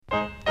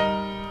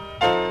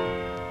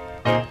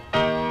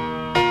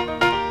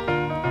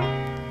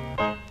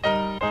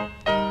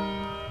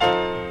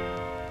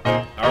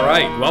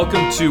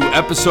Welcome to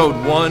episode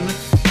 1.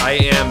 I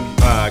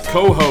am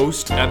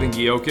co-host Evan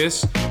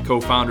Giokis,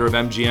 co-founder of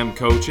MGM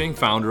Coaching,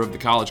 founder of the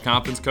College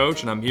Conference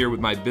Coach, and I'm here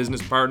with my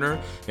business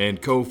partner and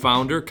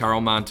co-founder,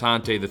 Carl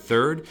Montante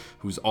III,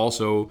 who's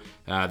also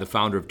the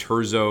founder of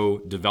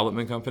Terzo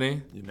Development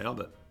Company. You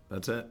nailed it.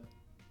 That's it.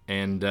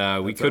 And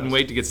we couldn't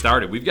wait to get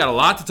started. We've got a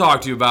lot to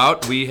talk to you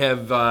about. We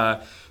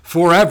have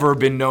forever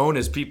been known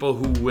as people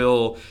who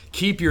will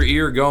keep your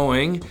ear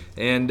going.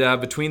 And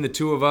between the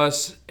two of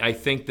us, I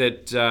think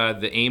that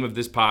the aim of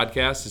this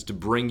podcast is to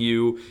bring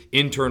you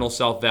internal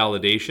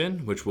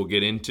self-validation, which we'll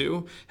get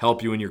into,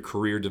 help you in your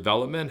career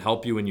development,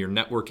 help you in your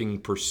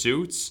networking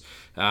pursuits,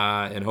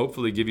 and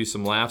hopefully give you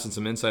some laughs and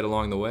some insight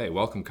along the way.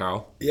 Welcome,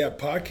 Carl. Yeah,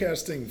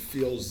 podcasting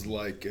feels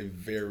like a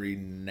very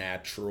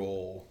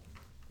natural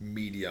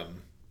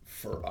medium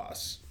for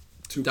us.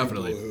 Two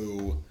Definitely. People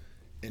who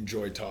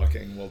enjoy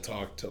talking will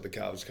talk till the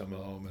cows come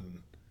home,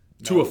 and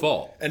To a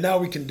fault. And now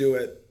we can do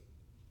it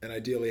and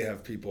ideally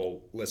have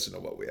people listen to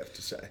what we have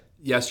to say.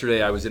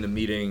 Yesterday, I was in a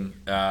meeting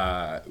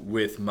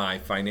with my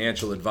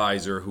financial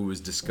advisor who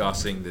was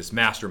discussing this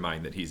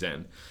mastermind that he's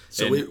in.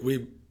 So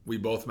and we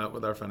both met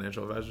with our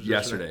financial advisors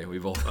yesterday. We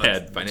both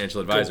had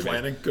financial advisor.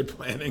 Good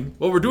planning.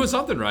 Well, we're doing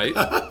something right.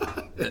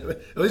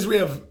 At least we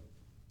have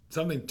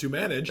something to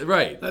manage.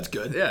 Right. That's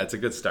good. Yeah, it's a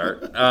good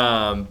start.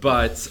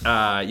 But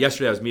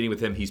yesterday I was meeting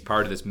with him. He's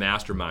part of this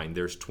mastermind.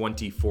 There's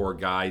 24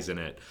 guys in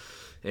it.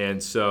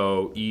 And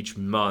so each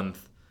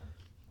month,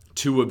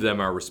 2 of them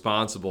are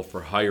responsible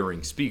for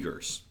hiring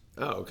speakers.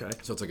 Oh, okay.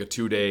 So it's like a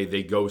 2-day,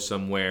 they go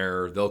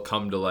somewhere. They'll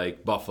come to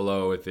like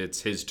Buffalo if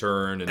it's his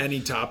turn. And any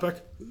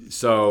topic?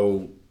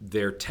 so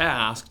they're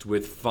tasked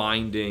with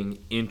finding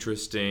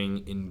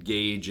interesting,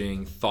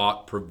 engaging,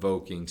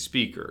 thought-provoking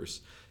speakers.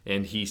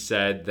 And he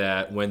said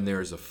that when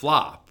there's a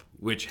flop,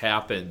 which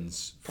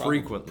happens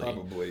frequently.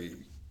 Probably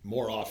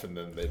more often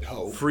than they'd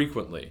hope.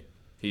 Frequently.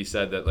 He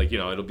said that,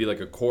 it'll be like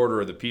a quarter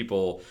of the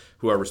people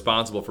who are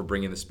responsible for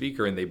bringing the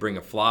speaker in, they bring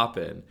a flop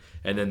in,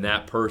 and then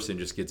that person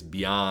just gets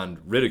beyond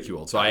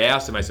ridiculed. So I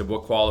asked him, I said,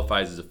 what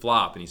qualifies as a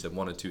flop? And he said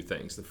one of 2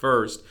 things. The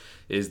first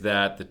is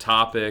that the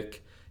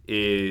topic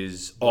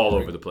is all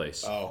over the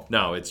place. Oh.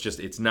 No, it's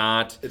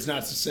not. It's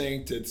not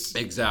succinct. It's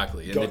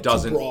Exactly. And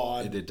too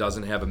broad. It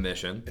doesn't have a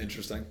mission.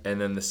 Interesting. And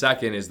then the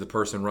second is the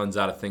person runs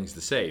out of things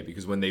to say,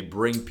 because when they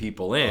bring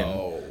people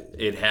in,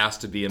 it has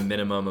to be a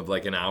minimum of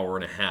like an hour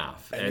and a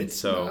half. And it's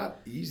so not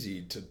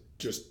easy to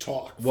just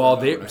talk.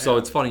 So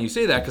it's funny you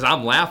say that, because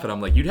I'm laughing. I'm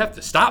like, you'd have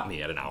to stop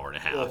me at an hour and a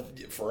half. Well,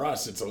 for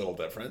us, it's a little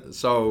different.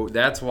 So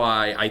that's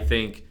why I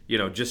think,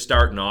 just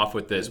starting off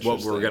with this,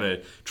 what we're going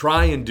to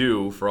try and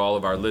do for all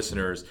of our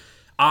listeners,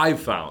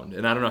 I've found,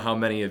 and I don't know how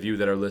many of you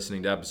that are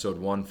listening to episode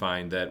 1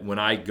 find, that when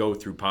I go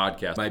through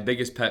podcasts, my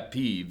biggest pet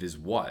peeve is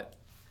what?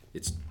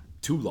 It's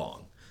too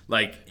long.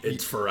 Like,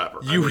 It's forever.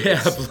 You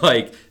have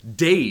like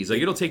days.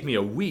 Like, it'll take me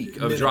a week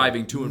of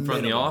driving to and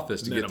from the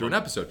office to get through an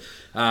episode.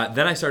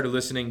 Then I started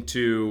listening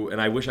to, and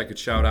I wish I could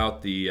shout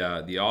out the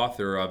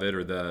author of it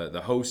or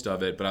the host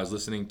of it, but I was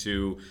listening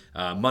to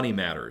Money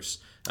Matters.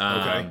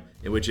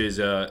 Which is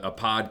a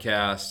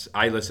podcast.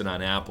 I listen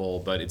on Apple,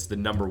 but it's the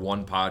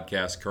 #1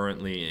 podcast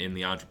currently in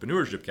the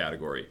entrepreneurship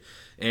category.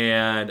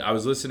 And I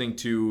was listening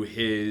to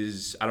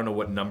his, I don't know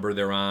what number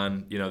they're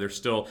on.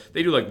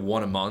 They do like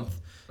 1 a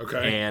month.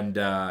 Okay. And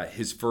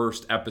his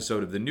first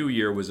episode of the new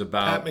year was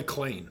about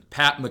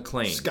Pat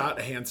McLean.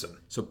 Scott Hansen.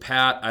 So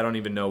Pat, I don't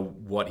even know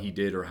what he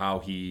did or how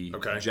he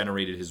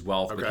generated his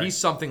wealth, but he's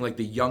something like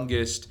the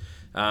youngest.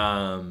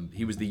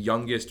 He was the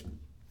youngest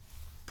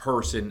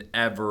person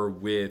ever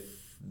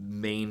with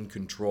main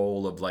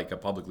control of like a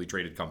publicly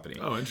traded company.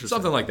 Oh, interesting.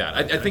 Something like that.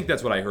 I think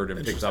that's what I heard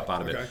him pick up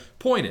out of it.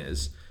 Point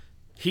is,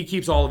 he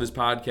keeps all of his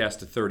podcasts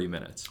to 30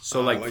 minutes.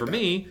 So for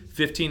me,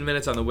 15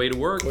 minutes on the way to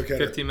work,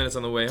 15 minutes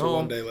on the way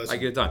home, I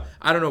get it done.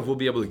 I don't know if we'll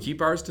be able to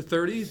keep ours to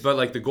 30,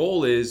 but the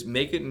goal is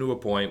make it into a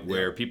point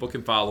where people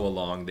can follow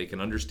along, they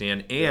can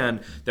understand, and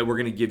that we're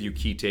going to give you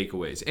key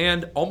takeaways.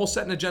 And almost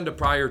set an agenda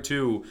prior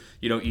to,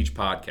 each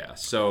podcast.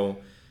 So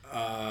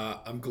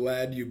I'm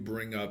glad you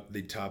bring up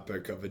the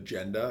topic of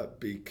agenda,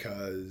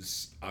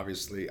 because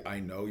obviously I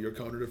know your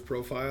cognitive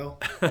profile.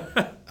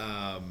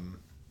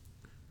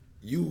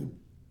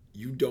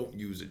 You don't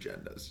use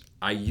agendas.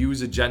 I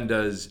use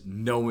agendas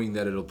knowing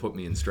that it'll put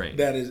me in strain.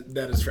 That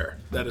is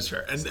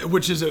fair. And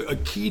which is a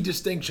key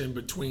distinction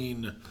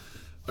between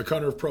a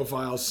cognitive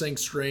profile, sync,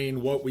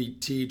 strain, what we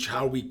teach,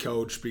 how we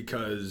coach,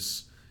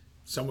 because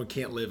someone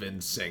can't live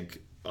in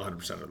sync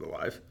 100% of their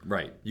life.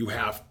 Right. You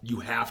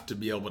have to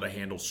be able to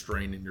handle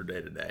strain in your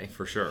day-to-day.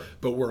 For sure.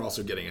 But we're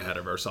also getting ahead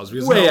of ourselves,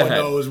 because Way no ahead. one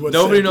knows what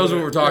Nobody knows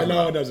what we're talking about.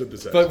 No one knows what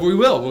this is. But we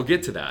will. We'll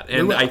get to that.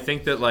 And I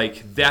think that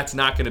that's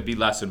not going to be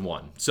lesson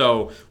 1.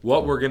 So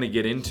what we're going to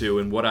get into,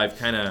 and what I've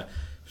kind of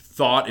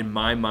thought in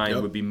my mind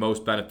would be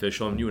most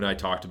beneficial, and you and I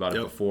talked about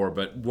it before,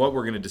 but what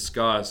we're going to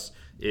discuss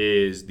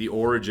is the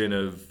origin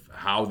of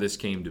how this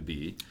came to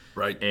be.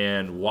 Right.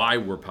 And why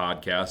we're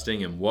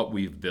podcasting and what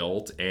we've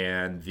built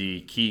and the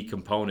key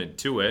component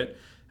to it,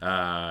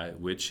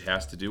 which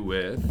has to do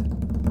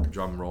with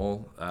drum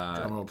roll.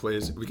 Drum roll,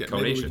 please. We can,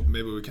 Conation.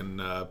 maybe we can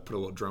put a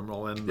little drum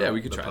roll in. Yeah,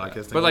 we could try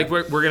podcast that. But like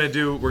we're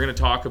gonna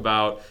talk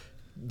about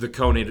the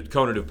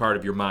conative part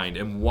of your mind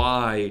and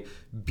why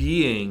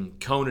being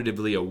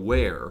conatively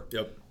aware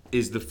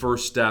is the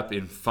first step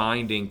in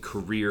finding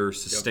career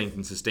strength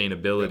and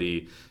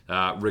sustainability,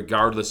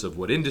 regardless of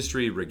what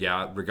industry,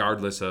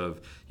 regardless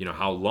of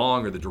how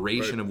long or the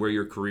duration of where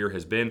your career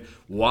has been.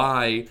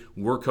 Why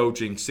we're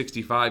coaching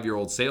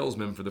 65-year-old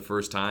salesmen for the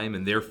first time,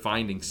 and they're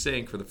finding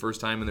sync for the first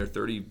time in their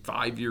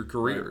 35-year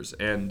careers.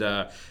 And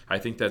I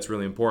think that's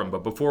really important.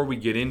 But before we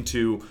get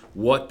into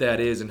what that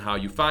is and how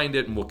you find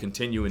it, and we'll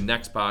continue in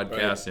next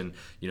podcast and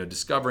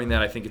discovering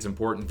that, I think it's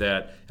important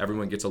that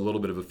everyone gets a little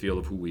bit of a feel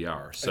of who we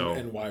are. So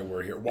and why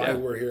we're here. Why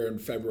we're here in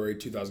February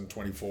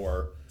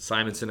 2024.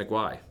 Simon Sinek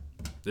why.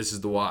 This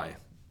is the why.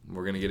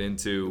 We're going to get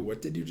into...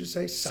 What did you just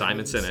say?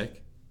 Simon Sinek.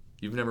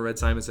 You've never read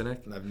Simon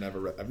Sinek?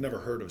 I've never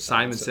heard of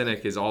Simon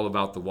Sinek is all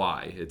about the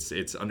why.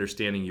 It's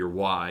understanding your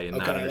why and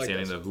not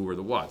understanding the who or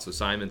the what. So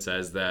Simon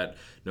says that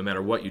no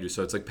matter what you do,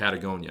 so it's like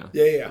Patagonia.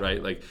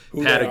 Right? Like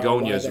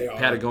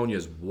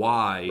Patagonia's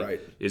why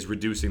is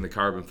reducing the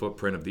carbon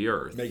footprint of the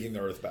earth. Making the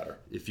earth better.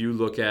 If you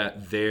look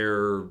at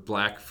their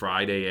Black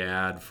Friday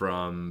ad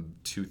from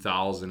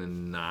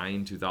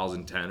 2009,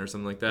 2010 or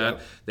something like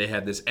that, they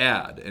had this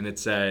ad and it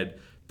said,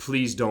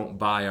 "Please don't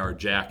buy our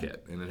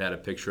jacket." And it had a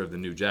picture of the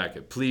new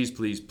jacket. Please,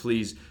 please,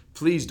 please,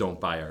 please don't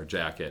buy our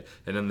jacket.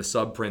 And then the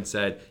subprint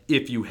said,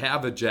 if you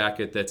have a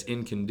jacket that's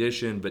in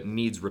condition but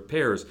needs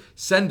repairs,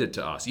 send it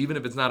to us. Even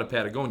if it's not a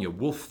Patagonia,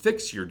 we'll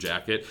fix your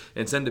jacket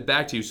and send it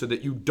back to you so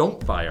that you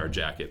don't buy our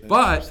jacket.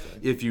 But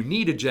if you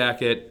need a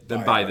jacket,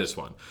 then buy this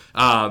one.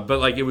 But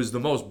like it was the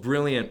most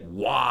brilliant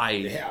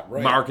why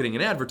marketing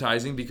and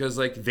advertising, because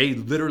like they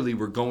literally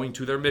were going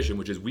to their mission,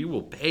 which is we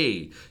will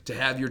pay to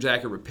have your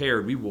jacket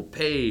repaired. We will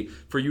pay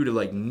for you to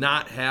like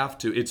not have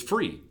to. It's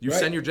free. You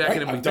send your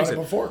jacket and we fix it.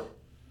 Before.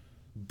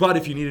 But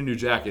if you need a new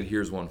jacket,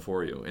 here's one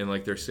for you. And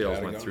like their sales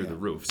went through the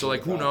roof. So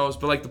like who knows?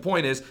 But like the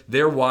point is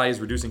their why is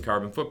reducing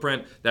carbon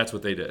footprint. That's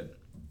what they did.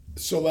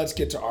 So let's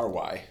get to our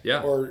why.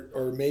 Yeah.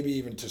 Or maybe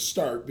even to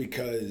start,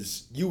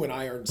 because you and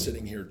I aren't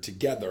sitting here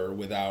together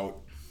without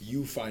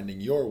you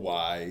finding your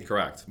why.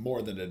 Correct.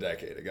 More than a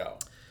decade ago.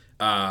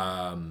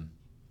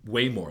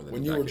 Way more than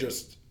when you were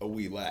just a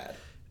wee lad.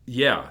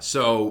 Yeah.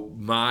 So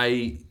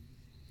my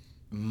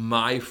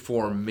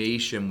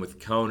formation with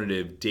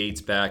conative dates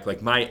back,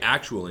 like my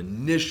actual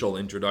initial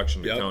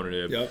introduction to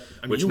conative,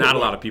 I mean, which not a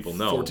lot of people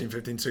know. 14,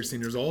 15,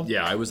 16 years old?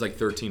 Yeah, I was like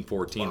 13,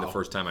 14 the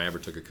first time I ever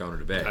took a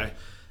conative A.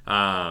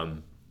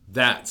 Okay.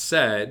 That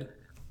said,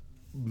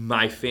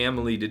 my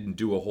family didn't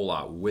do a whole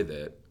lot with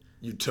it.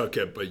 You took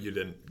it, but you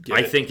didn't get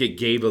it. I think it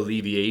gave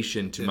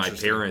alleviation to my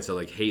parents that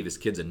like, hey, this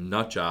kid's a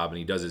nut job and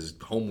he does his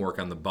homework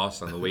on the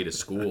bus on the way to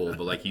school,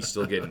 but like he's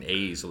still getting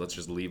A's, so let's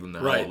just leave him the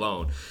hell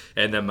alone.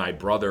 And then my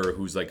brother,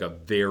 who's like a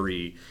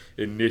very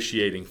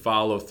initiating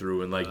follow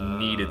through and like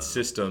needed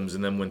systems,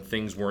 and then when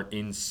things weren't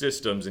in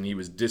systems and he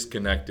was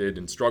disconnected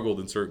and struggled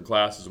in certain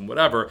classes and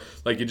whatever,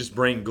 like it just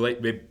bring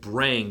great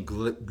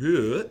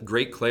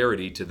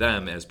clarity to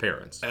them as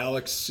parents.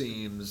 Alex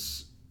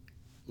seems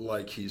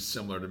like he's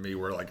similar to me,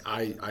 where like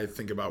I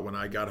think about when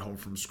I got home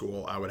from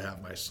school, I would have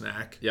my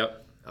snack.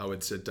 Yep. I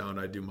would sit down,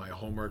 I'd do my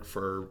homework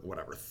for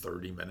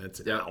 30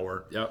 minutes, an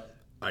hour. Yep.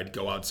 I'd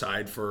go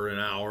outside for an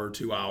hour,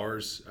 2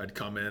 hours. I'd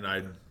come in,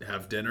 I'd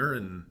have dinner,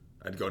 and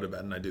I'd go to bed,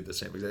 and I'd do the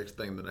same exact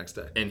thing the next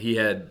day. And he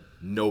had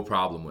no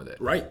problem with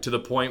it. Right. To the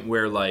point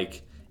where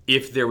like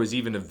if there was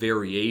even a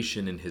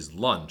variation in his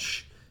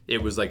lunch,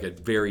 it was like a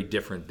very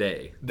different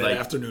day. That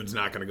afternoon's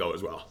not going to go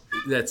as well.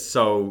 That's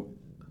so...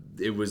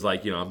 It was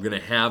like, I'm going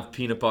to have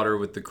peanut butter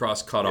with the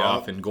crust cut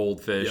off and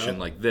goldfish and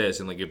like this.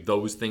 And like if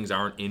those things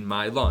aren't in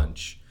my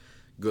lunch,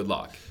 good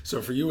luck.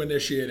 So for you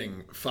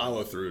initiating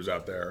follow-throughs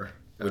out there.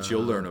 Which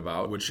you'll learn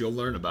about.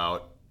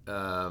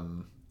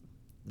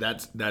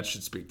 That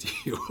should speak to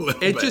you a little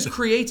bit. It just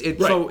creates it.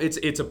 Right. So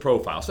it's a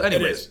profile. So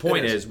anyways,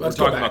 point is we're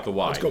talking about the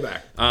why. Let's go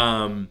back.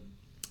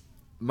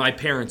 My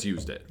parents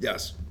used it.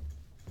 Yes.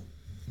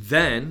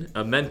 Then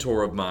a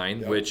mentor of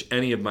mine, which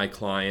any of my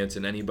clients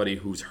and anybody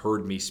who's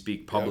heard me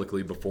speak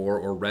publicly before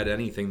or read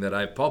anything that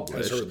I've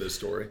published has heard this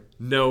story,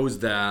 knows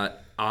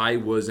that I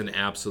was an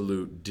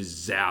absolute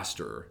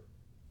disaster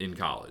in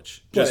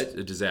college. Just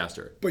a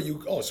disaster. But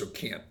you also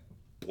can't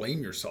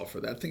blame yourself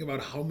for that. Think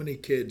about how many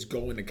kids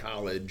go into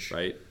college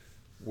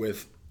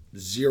with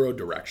zero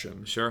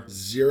direction,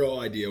 zero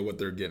idea what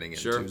they're getting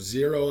into,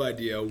 zero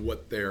idea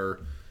what their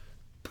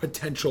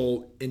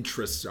potential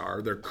interests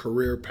are, their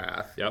career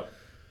path. Yep.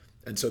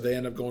 And so they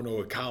end up going to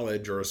a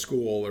college or a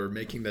school or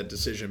making that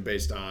decision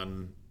based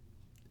on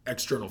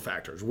external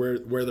factors,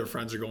 where their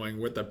friends are going,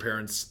 what their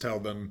parents tell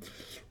them,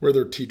 where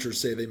their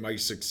teachers say they might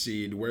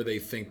succeed, where they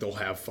think they'll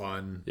have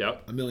fun.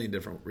 Yep. A million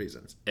different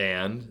reasons.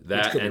 And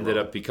that ended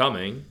up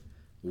becoming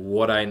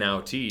what I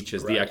now teach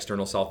is the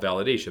external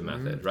self-validation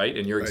method, right?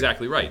 And you're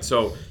exactly right.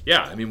 So,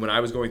 yeah, I mean, when I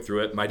was going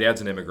through it, my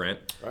dad's an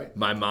immigrant. Right.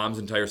 My mom's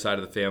entire side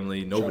of the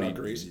family, nobody... Shout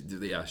out Greece.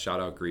 Yeah,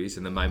 shout out Greece.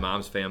 And then my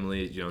mom's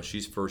family,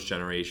 she's first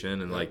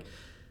generation. And, like,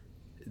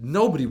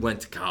 nobody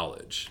went to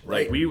college.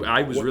 Right. Like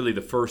I was really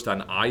the first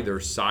on either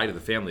side of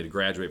the family to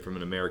graduate from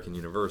an American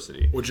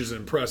university. Which is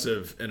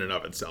impressive in and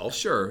of itself.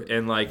 Sure.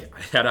 And like,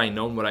 had I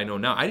known what I know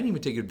now, I didn't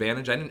even take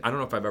advantage. I don't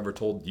know if I've ever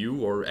told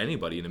you or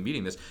anybody in a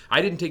meeting this.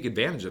 I didn't take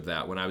advantage of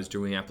that when I was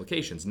doing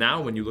applications.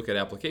 Now, when you look at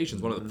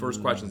applications, one of the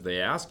first questions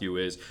they ask you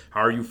is, how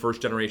are you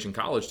first generation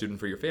college student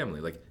for your family?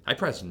 Like, I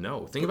pressed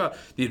no. Think about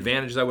the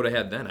advantages I would have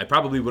had then. I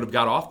probably would have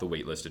got off the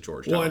wait list at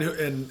Georgetown. Well,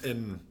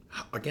 and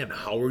again,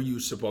 how are you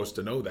supposed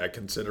to know that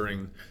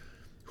considering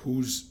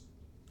who's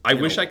I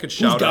wish I could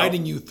shout who's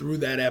guiding out, you through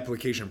that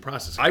application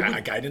process?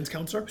 A guidance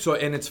counselor? So,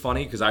 and it's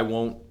funny because I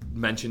won't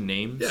mention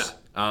names.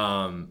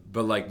 Yeah.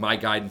 But like my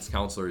guidance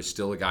counselor is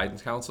still a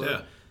guidance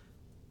counselor.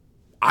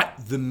 Yeah.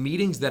 The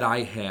meetings that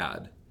I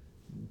had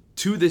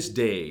to this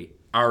day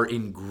are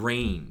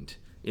ingrained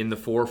in the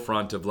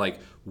forefront of like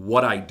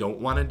what I don't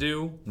want to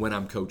do when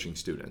I'm coaching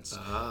students.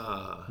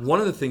 One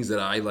of the things that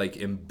I like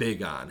am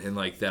big on and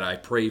like that I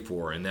pray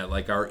for and that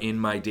like are in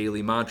my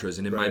daily mantras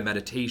and in my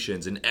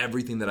meditations and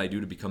everything that I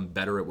do to become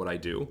better at what I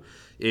do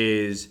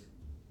is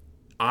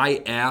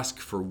I ask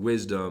for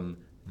wisdom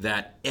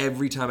that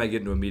every time I get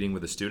into a meeting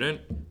with a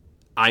student,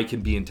 I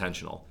can be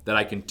intentional, that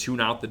I can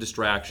tune out the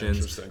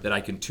distractions, that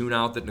I can tune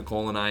out that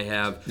Nicole and I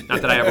have.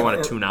 Not that I ever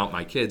want to tune out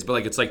my kids, but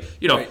like it's like,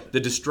 you know, the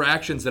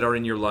distractions that are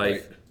in your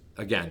life. Right.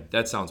 Again,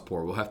 that sounds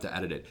poor. We'll have to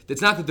edit it.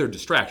 It's not that they're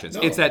distractions.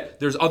 No. It's that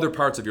there's other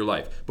parts of your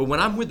life. But when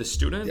I'm with a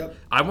student,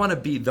 I want to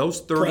be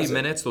those 30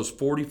 minutes, those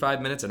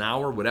 45 minutes, an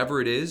hour,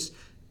 whatever it is,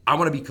 I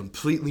want to be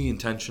completely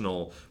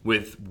intentional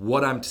with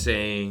what I'm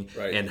saying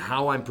and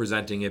how I'm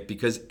presenting it,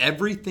 because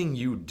everything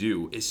you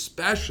do,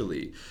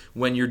 especially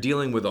when you're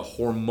dealing with a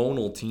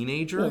hormonal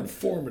teenager,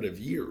 formative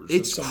years.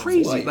 It's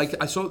crazy.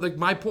 Like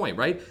my point,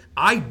 right?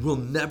 I will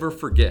never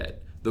forget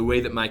the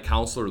way that my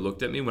counselor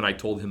looked at me when I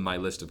told him my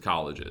list of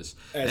colleges.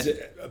 As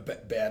a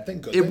bad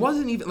thing, good thing? It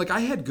wasn't even, like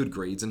I had good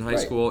grades in high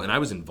school, and I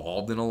was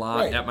involved in a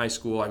lot at my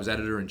school. I was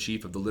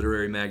editor-in-chief of the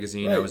literary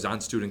magazine. I was on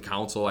student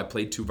council. I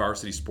played 2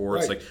 varsity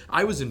sports. Like,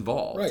 I was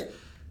involved.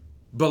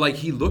 But like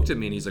he looked at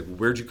me and he's like,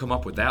 "Where'd you come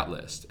up with that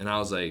list?" And I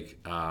was like,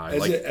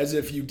 as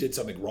if you did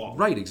something wrong.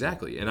 Right,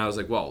 exactly. And I was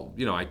like, "Well,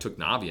 you know, I took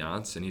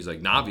Naviance." And he's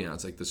like,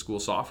 "Naviance, like the school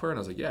software?" And I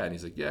was like, "Yeah." And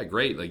he's like, "Yeah,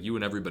 great, like you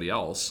and everybody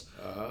else."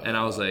 And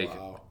I was like,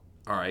 wow.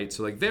 All right,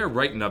 so like there,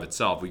 right in of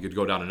itself, we could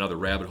go down another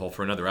rabbit hole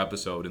for another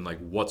episode and like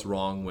what's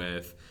wrong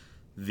with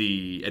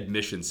the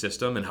admission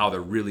system and how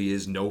there really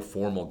is no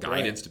formal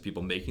guidance to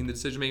people making the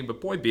decision making. But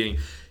point being,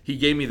 he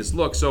gave me this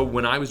look. So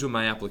when I was doing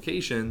my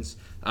applications,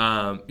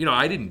 you know,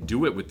 I didn't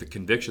do it with the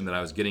conviction that I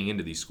was getting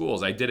into these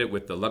schools. I did it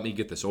with the let me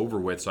get this over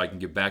with so I can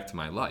get back to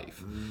my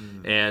life.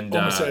 And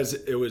almost as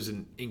it was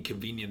an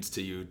inconvenience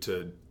to you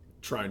to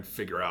try and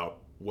figure out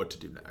what to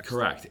do next.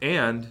 Correct.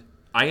 And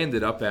I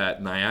ended up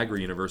at Niagara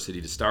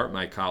University to start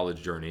my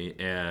college journey,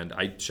 and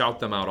I shout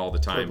them out all the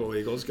time. Purple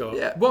Eagles, go.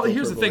 Yeah, well,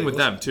 here's the thing Eagles. With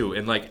them, too.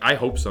 And, like, I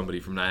hope somebody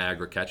from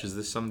Niagara catches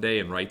this someday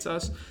and writes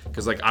us.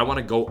 Because, like, I want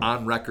to go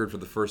on record for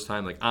the first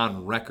time, like,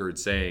 on record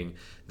saying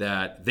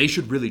that they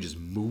should really just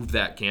move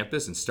that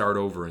campus and start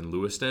over in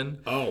Lewiston.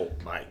 Oh,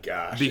 my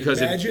gosh.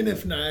 Because imagine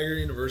if Niagara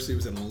University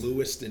was in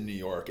Lewiston, New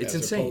York, it's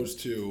as insane.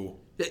 Opposed to...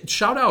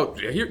 Shout out.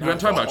 Here, you're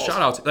talking about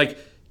shout outs. Like...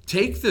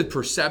 Take the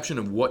perception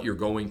of what you're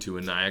going to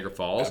in Niagara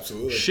Falls,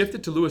 shift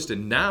it to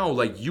Lewiston. Now,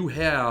 like you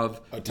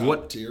have a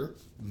top tier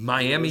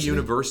Miami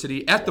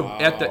University at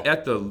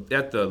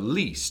the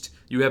least.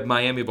 You have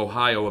Miami of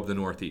Ohio of the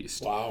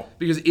Northeast. Wow.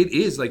 Because it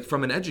is like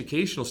from an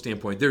educational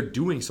standpoint, they're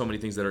doing so many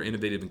things that are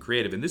innovative and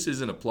creative. And this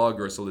isn't a plug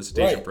or a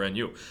solicitation for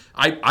NU.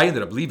 I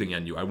ended up leaving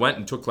NU. I went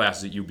and took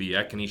classes at UB,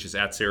 at Canisius,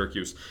 at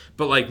Syracuse.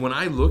 But like when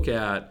I look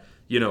at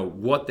you know,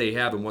 what they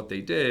have and what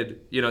they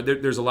did, you know,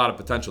 there's a lot of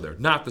potential there.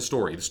 Not the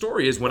story. The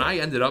story is when I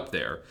ended up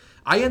there,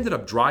 I ended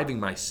up driving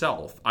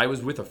myself. I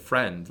was with a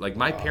friend. Like,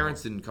 my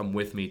parents didn't come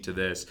with me to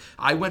this.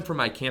 I went for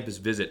my campus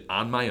visit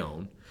on my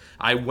own.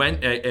 I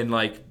went and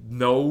like,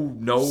 no.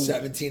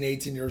 17,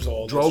 18 years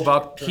old. Drove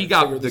up. The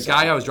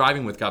guy I was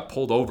driving with got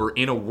pulled over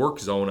in a work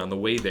zone on the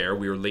way there.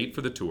 We were late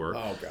for the tour.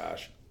 Oh,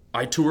 gosh.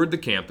 I toured the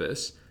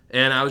campus.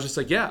 And I was just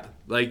like, yeah,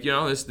 like, you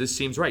know, this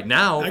seems right.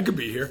 Now, I could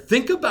be here.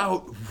 Think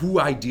about who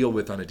I deal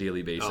with on a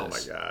daily basis. Oh, my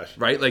gosh.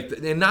 Right? Like,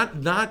 and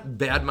not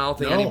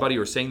bad-mouthing anybody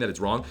or saying that it's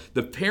wrong.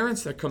 The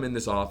parents that come in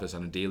this office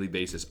on a daily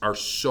basis are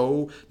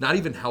so, not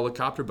even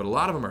helicopter, but a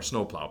lot of them are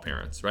snowplow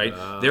parents, right?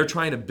 They're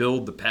trying to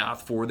build the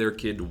path for their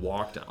kid to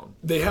walk down.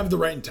 They have the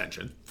right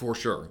intention. For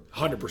sure.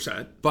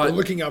 100%. But they're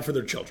looking out for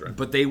their children.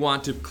 But they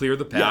want to clear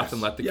the path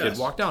and let the kid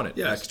walk down it.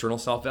 External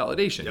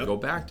self-validation. Go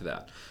back to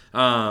that.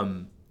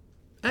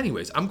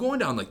 Anyways, I'm going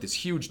down like this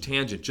huge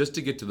tangent just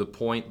to get to the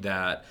point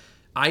that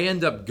I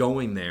end up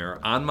going there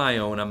on my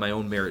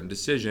own merit and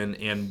decision,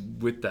 and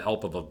with the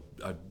help of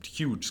a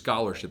huge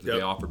scholarship that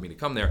they offered me to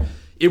come there.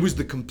 It was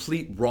the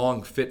complete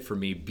wrong fit for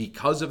me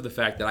because of the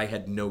fact that I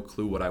had no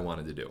clue what I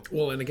wanted to do.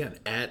 Well, and again,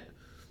 at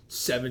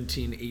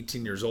 17,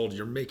 18 years old,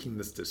 you're making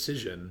this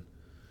decision,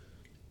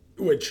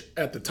 which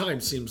at the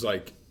time seems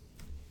like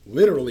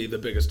literally the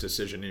biggest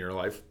decision in your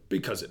life,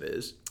 because it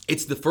is.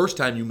 It's the first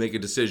time you make a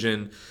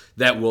decision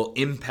that will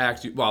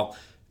impact you. Well,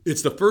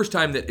 It's the first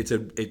time that it's a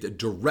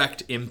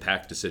direct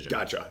impact decision.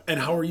 Gotcha. And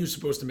how are you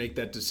supposed to make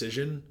that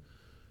decision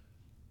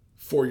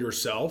for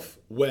yourself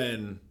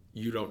when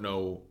you don't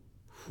know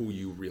who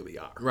you really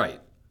are? Right.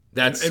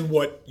 And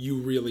what you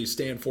really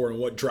stand for and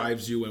what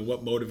drives you and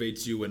what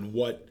motivates you and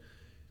what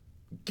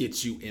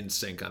gets you in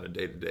sync on a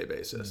day-to-day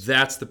basis.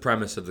 That's the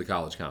premise of the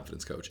College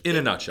Confidence Coach, in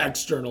a nutshell.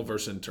 External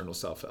versus internal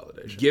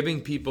self-validation. Giving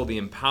people the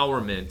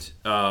empowerment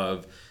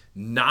of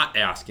not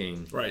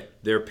asking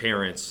their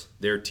parents,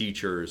 their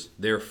teachers,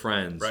 their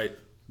friends,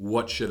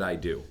 what should I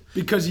do?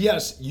 Because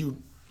yes,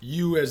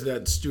 you as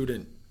that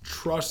student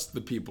trust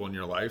the people in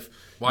your life.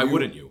 Why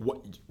wouldn't you?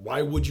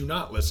 Why would you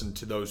not listen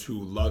to those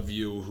who love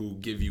you, who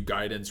give you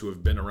guidance, who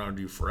have been around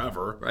you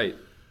forever? Right.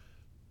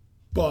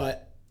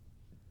 But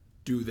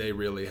do they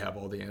really have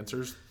all the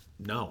answers?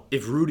 No.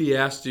 If Rudy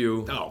asked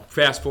you,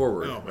 fast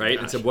forward,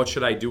 and said, what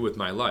should I do with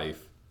my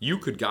life? You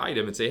could guide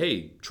him and say,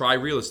 hey, try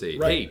real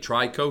estate. Hey,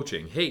 try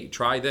coaching. Hey,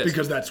 try this.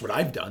 Because that's what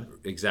I've done.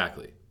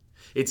 Exactly.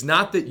 It's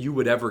not that you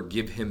would ever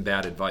give him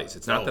bad advice.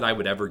 It's not that I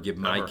would ever give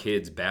my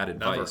kids bad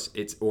advice.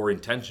 Or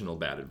intentional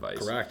bad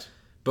advice. Correct.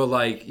 But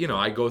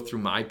I go through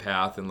my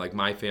path and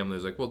my family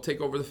is like, well,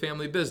 take over the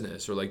family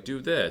business or do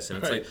this.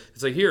 And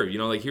it's like here,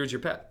 here's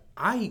your path.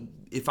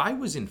 If I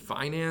was in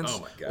finance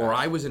or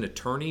I was an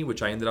attorney,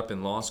 which I ended up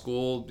in law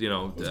school, it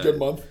was a good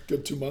month,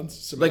 good 2 months.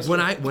 Semester.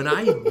 When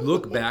I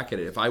look back at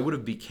it, if I would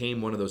have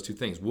became one of those two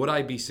things, would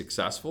I be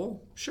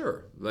successful?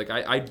 Sure.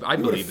 I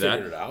believe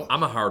that.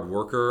 I'm a hard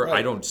worker.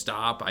 I don't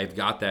stop. I've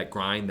got that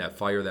grind, that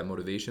fire, that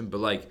motivation.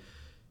 But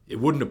it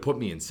wouldn't have put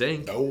me in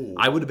sync. No.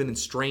 I would have been in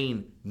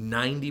strain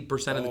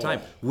 90% of the time,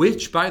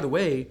 which, by the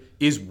way,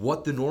 is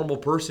what the normal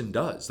person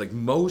does.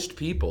 Most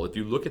people, if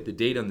you look at the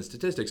data and the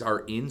statistics,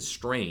 are in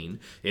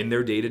strain in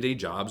their day-to-day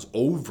jobs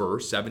over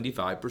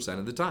 75%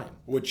 of the time.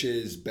 Which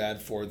is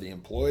bad for the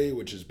employee,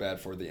 which is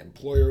bad for the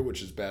employer,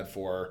 which is bad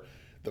for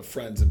the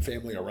friends and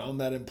family around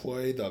that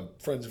employee, the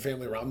friends and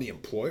family around the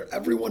employer,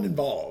 everyone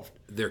involved.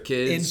 Their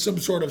kids. In some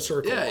sort of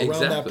circle around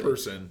that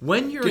person.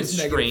 When you're in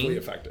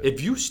strain, if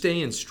you stay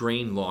in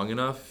strain long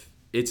enough,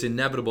 it's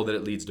inevitable that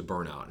it leads to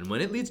burnout. And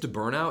when it leads to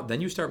burnout, then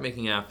you start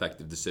making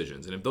affective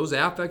decisions. And if those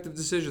affective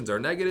decisions are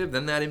negative,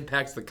 then that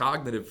impacts the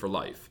cognitive for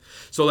life.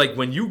 So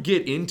when you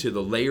get into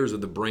the layers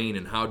of the brain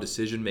and how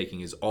decision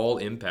making is all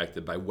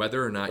impacted by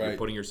whether or not you're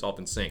putting yourself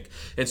in sync.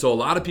 And so a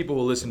lot of people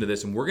will listen to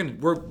this, and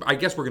I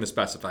guess we're gonna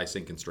specify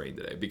sync and strain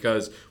today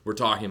because we're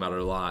talking about it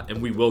a lot,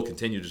 and we will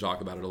continue to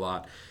talk about it a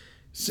lot.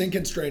 Sync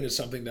and strain is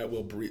something that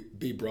will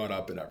be brought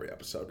up in every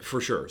episode. For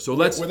sure. So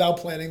without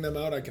planning them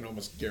out, I can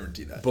almost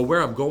guarantee that. But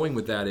where I'm going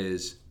with that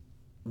is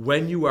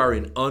when you are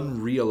in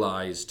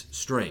unrealized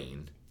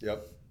strain,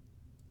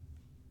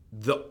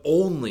 the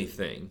only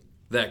thing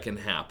that can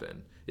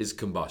happen is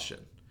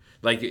combustion.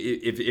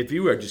 If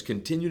you are just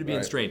continue to be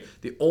in strain,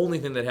 the only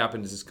thing that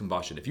happens is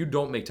combustion. If you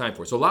don't make time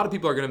for it. So a lot of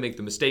people are going to make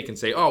the mistake and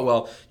say, oh,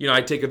 well,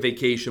 I take a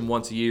vacation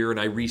once a year and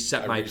I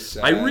recharge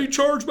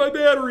my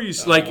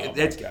batteries.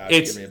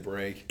 Give me a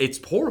break.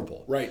 It's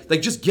horrible. Right.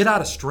 Just get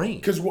out of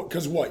strain. Because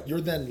what? You're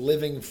then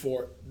living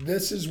for,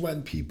 this is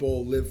when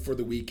people live for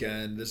the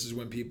weekend. This is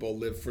when people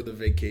live for the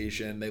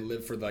vacation. They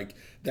live for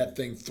that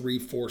thing 3,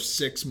 4,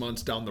 6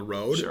 months down the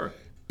road. Sure.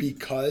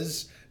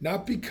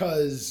 Not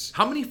because...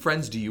 How many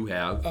friends do you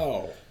have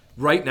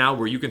right now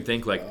where you can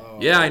think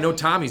I know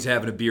Tommy's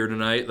having a beer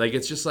tonight.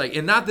 It's just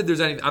and not that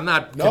there's any... I'm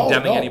not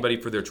condemning anybody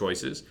for their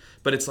choices,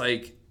 but it's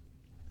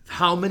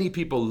how many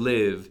people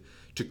live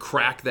to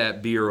crack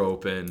that beer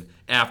open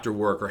after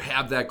work or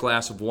have that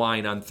glass of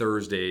wine on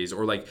Thursdays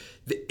or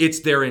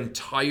it's their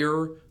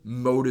entire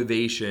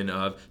motivation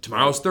of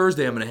tomorrow's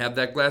Thursday, I'm going to have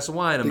that glass of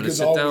wine. I'm going to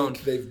sit down. Because all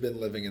week they've been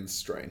living in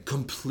strain.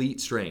 Complete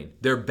strain.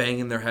 They're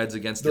banging their heads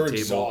against the table. They're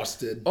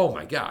exhausted. Oh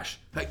my gosh.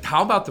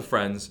 How about the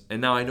friends?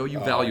 And now I know you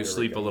value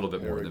sleep a little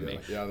bit more than me.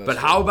 But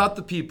how about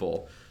the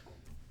people?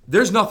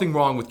 There's nothing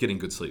wrong with getting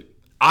good sleep.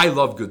 I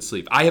love good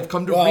sleep. I have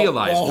come to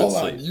realize good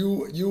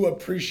sleep. You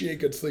appreciate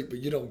good sleep, but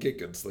you don't get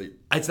good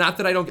sleep. It's not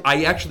that I don't.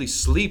 I actually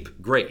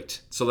sleep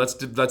great. So let's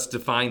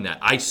define that.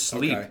 I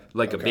sleep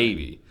like a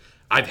baby.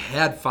 I've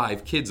had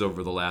 5 kids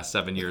over the last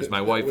 7 years.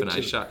 My wife and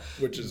I shot.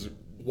 Which is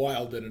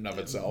wild in and of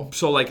itself.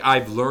 So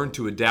I've learned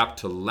to adapt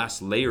to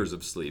less layers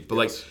of sleep.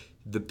 But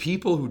the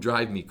people who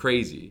drive me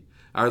crazy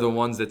are the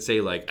ones that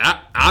say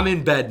I'm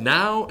in bed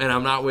now and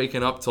I'm not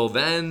waking up till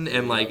then.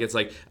 And it's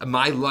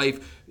my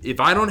life. If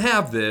I don't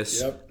have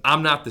this,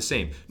 I'm not the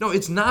same. No,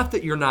 it's not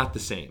that you're not the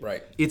same.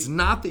 Right. It's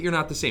not that you're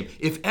not the same.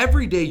 If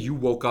every day you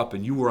woke up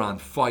and you were on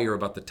fire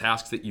about the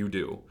tasks that you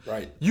do,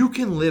 you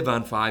can live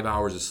on 5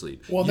 hours of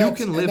sleep. Well,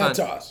 that's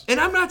us. And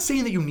I'm not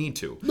saying that you need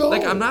to. No.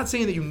 I'm not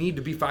saying that you need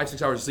to be 5-6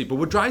 hours of sleep. But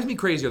what drives me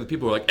crazy are the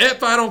people who are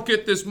if I don't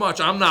get this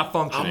much, I'm not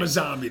functioning. I'm a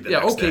zombie the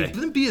next day.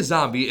 Then be a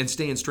zombie and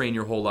stay in strain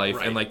your whole life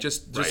and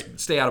just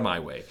stay out of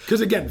my way.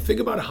 Because again, think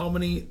about how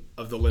many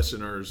of the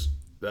listeners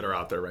that are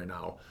out there right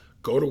now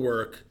go to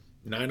work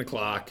 9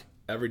 o'clock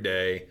every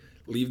day,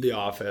 leave the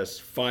office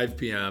 5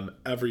 p.m.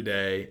 every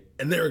day,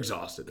 and they're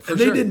exhausted. And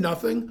they did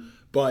nothing,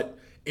 but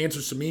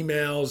answer some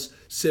emails,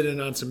 sit in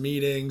on some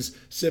meetings,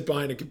 sit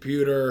behind a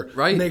computer,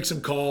 right. make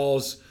some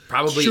calls.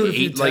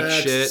 Probably ate like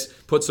shit,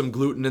 put some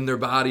gluten in their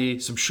body,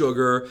 some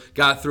sugar,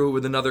 got through it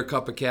with another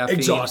cup of caffeine.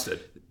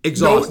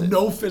 Exhausted.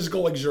 No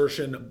physical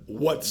exertion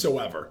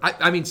whatsoever.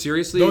 I mean,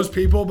 seriously. Those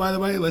people, by the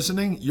way,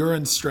 listening, you're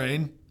in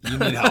strain. You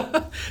need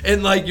help.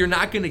 And like, you're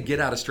not going to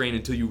get out of strain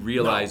until you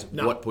realize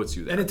what puts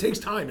you there. And it takes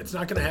time. It's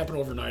not going to happen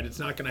overnight. It's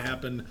not going to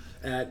happen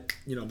at,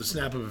 the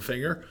snap of a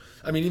finger.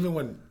 I mean, even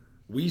when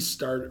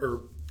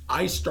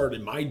I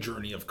started my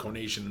journey of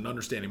conation and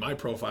understanding my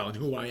profile and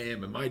who I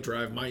am and my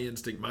drive, my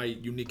instinct, my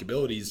unique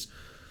abilities,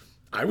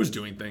 I was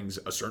doing things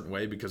a certain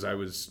way because I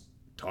was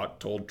taught,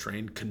 told,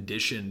 trained,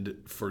 conditioned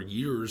for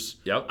years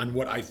on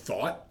what I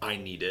thought I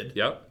needed.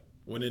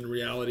 When in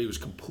reality it was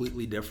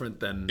completely different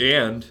than.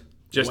 And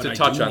just to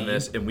touch on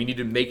this, and we need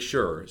to make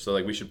sure, so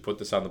like we should put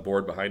this on the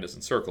board behind us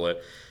and circle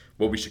it.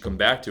 What we should come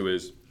back to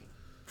is,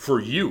 for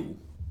you,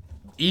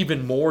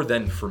 even more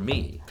than for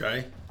me.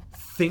 Okay.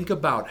 Think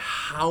about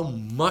how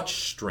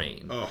much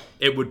strain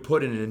it would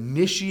put in an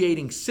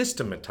initiating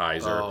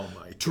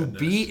systematizer to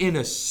be in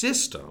a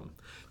system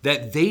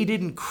that they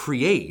didn't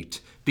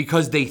create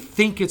because they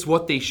think it's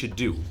what they should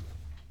do.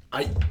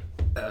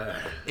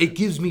 It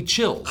gives me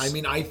chills. I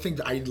mean, I think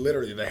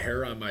literally the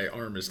hair on my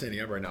arm is standing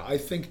up right now. I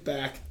think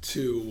back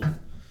to,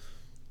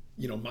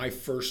 my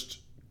first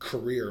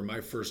career,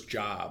 my first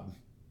job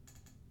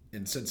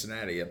in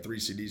Cincinnati at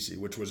 3CDC,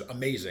 which was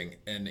amazing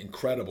and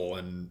incredible,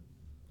 and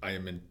I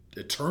am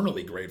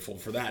eternally grateful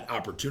for that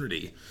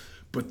opportunity.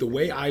 But the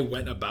way I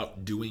went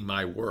about doing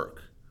my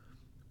work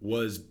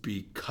was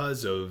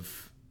because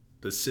of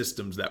the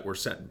systems that were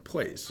set in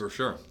place. For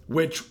sure.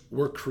 Which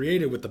were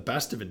created with the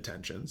best of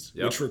intentions,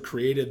 which were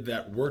created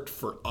that worked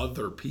for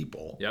other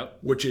people,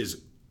 which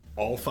is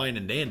all fine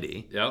and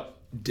dandy.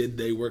 Did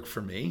they work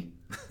for me?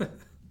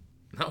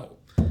 No.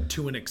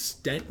 To an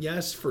extent,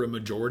 yes. For a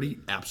majority,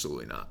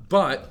 absolutely not.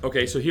 But,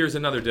 okay, so here's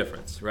another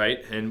difference,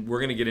 right? And we're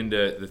going to get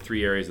into the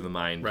 3 areas of the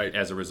mind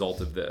as a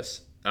result of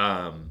this.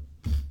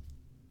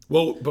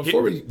 Well,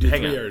 before we do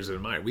 3 areas of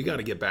the mind, we got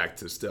to get back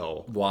to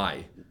still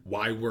why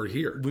we're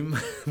here.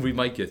 We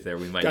might get there.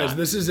 We might Guys, not.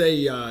 This is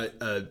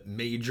a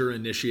major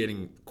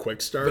initiating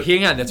quick start. But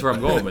hang on, that's where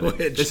I'm going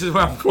with it. This is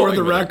where I'm going For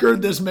the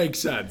record, this makes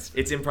sense.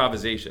 It's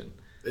improvisation.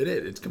 It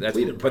is. It's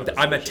complete improvisation.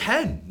 But I'm a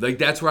 10. Like,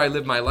 that's where I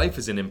live my life,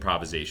 is in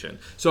improvisation.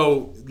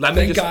 So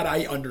Thank God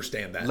I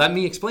understand that. Let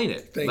me explain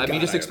it. Let me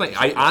just explain.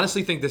 I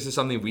honestly think this is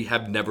something we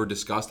have never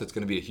discussed that's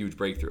going to be a huge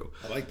breakthrough.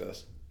 I like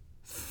this.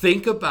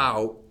 Think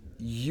about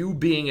you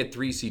being at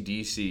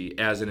 3CDC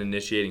as an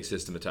initiating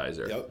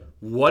systematizer.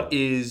 What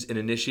is an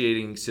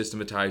initiating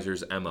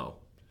systematizer's MO?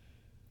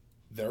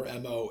 Their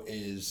MO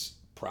is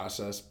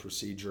process,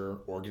 procedure,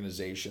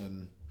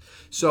 organization.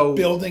 So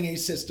building a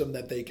system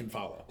that they can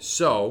follow.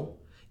 So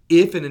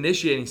if an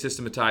initiating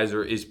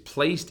systematizer is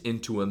placed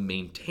into a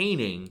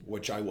maintaining,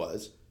 which I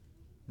was,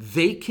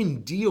 they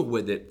can deal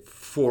with it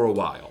for a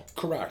while.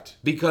 Correct.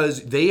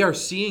 Because they are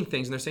seeing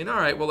things and they're saying, all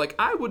right, well, like,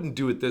 I wouldn't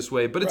do it this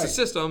way, but it's a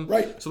system,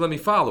 so let me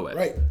follow it.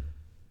 Right.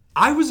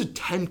 I was a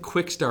 10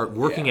 quick start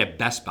working at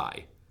Best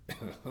Buy.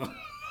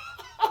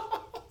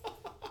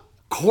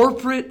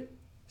 Corporate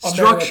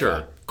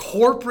structure,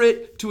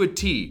 corporate to a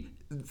T.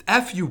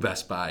 F you,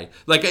 Best Buy.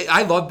 Like,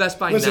 I love Best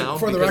Buy now.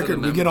 For the record,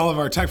 we get all of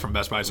our tech from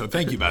Best Buy, so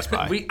thank you, Best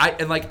Buy.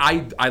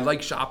 I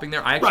like shopping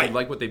there. I actually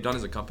like what they've done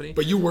as a company.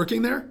 But you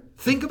working there?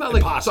 Think about,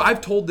 like, so I've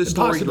told this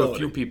story to a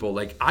few people.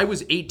 Like, I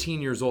was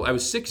 18 years old. I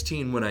was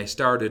 16 when I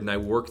started, and I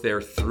worked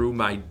there through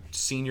my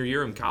senior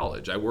year in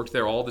college. I worked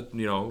there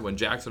when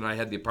Jackson and I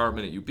had the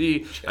apartment at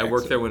UB. I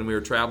worked there when we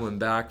were traveling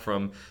back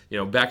from,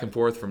 back and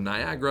forth from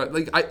Niagara.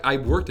 Like, I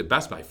worked at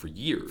Best Buy for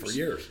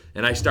years.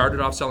 And I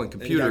started off selling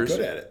computers. And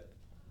you got good at it.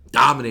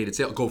 Dominated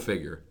sales. Go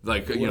figure.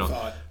 Like,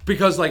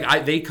 because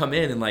like they come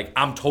in and like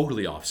I'm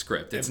totally off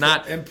script. It's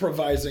not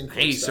improvising.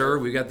 Hey, sir,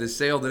 we got this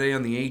sale today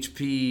on the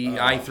HP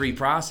i3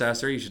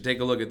 processor. You should take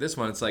a look at this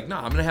one. It's like, no,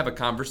 I'm going to have a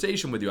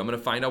conversation with you. I'm going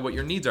to find out what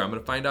your needs are. I'm going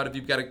to find out if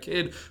you've got a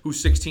kid who's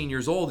 16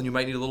 years old and you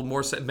might need a little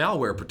more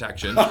malware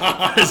protection.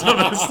 Some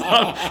of the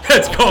stuff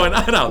that's going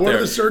on out there. What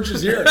are the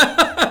searches here?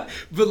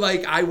 But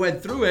like I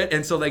went through it,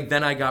 and so like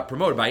then I got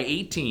promoted. By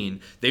 18,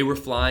 they were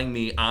flying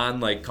me on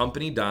like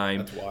company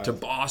dime to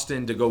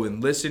Boston to go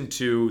and listen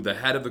to the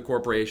head of the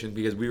corporation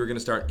because we were going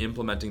to start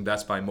implementing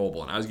Best Buy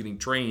Mobile, and I was getting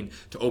trained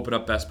to open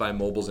up Best Buy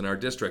Mobiles in our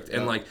district,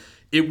 and like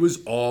it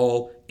was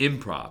all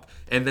improv.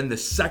 And then the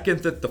second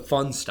that the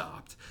fun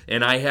stopped,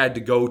 and I had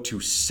to go to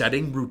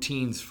setting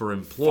routines for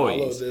employees.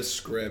 Follow this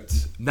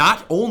script.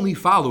 Not only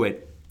follow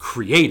it,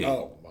 create it.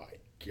 Oh my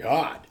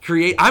God.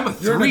 I'm a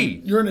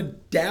 3. You're an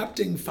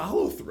adapting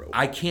follow through.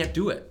 I can't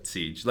do it,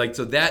 Siege. Like,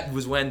 so that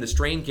was when the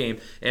strain came,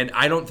 and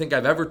I don't think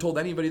I've ever told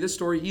anybody this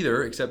story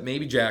either, except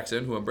maybe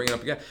Jackson, who I'm bringing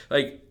up again.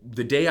 Like,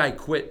 the day I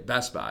quit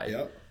Best Buy.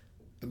 Yep.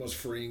 The most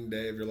freeing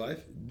day of your life?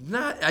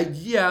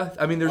 Yeah.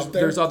 I mean,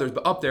 there's others,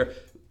 but up there,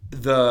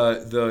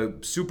 the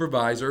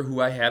supervisor who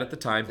I had at the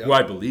time, who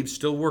I believe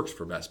still works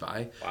for Best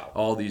Buy,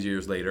 all these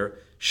years later,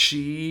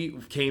 she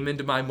came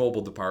into my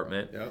mobile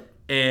department,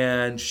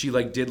 and she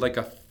like did like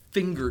a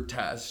finger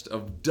test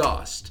of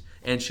dust.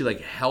 And she like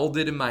held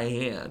it in my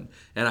hand,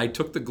 and I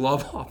took the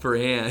glove off her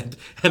hand,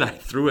 and I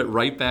threw it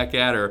right back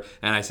at her,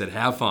 and I said,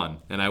 "Have fun,"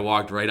 and I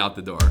walked right out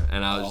the door.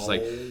 And I was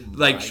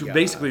just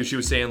basically she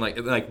was saying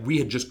like we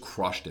had just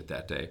crushed it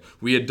that day.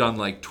 We had done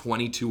like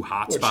 22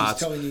 hot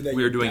spots.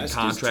 We were doing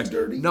contracts.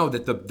 No,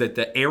 that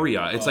the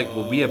area. It's like,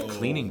 well, we have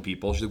cleaning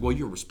people. She's like, well,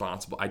 you're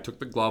responsible. I took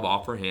the glove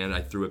off her hand,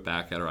 I threw it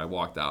back at her. I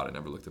walked out. I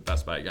never looked at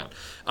Best Buy again.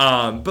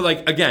 But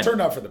like again,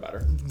 turned out for the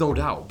better, no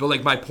doubt. But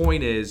like my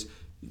point is,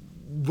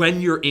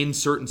 when you're in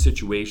certain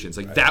situations,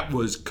 like that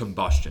was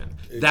combustion.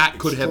 That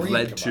could have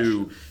led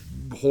to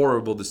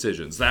horrible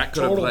decisions. That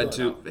could have led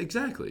to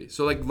exactly.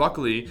 So like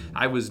luckily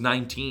I was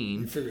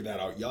 19. You figured that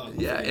out young.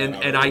 Yeah,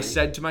 and I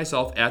said to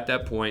myself at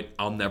that point,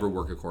 I'll never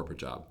work a corporate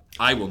job.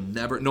 I will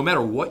never, no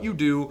matter what you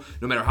do,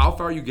 no matter how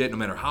far you get, no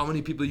matter how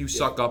many people you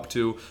suck up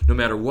to, no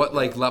matter what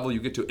like level you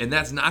get to. And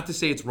that's not to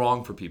say it's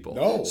wrong for people.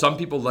 No. Some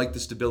people like the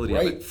stability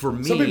of it. For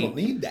me, some people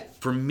need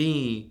that. For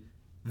me,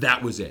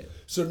 that was it.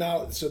 So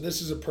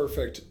this is a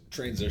perfect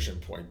transition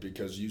point,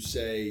 because you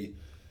say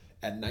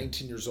at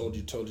 19 years old,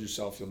 you told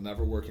yourself you'll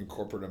never work in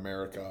corporate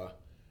America.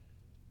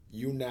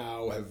 You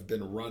now have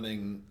been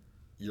running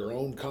your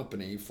own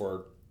company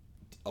for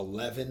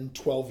 11,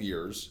 12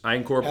 years. I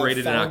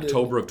incorporated in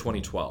October of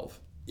 2012.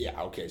 Yeah,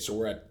 okay. So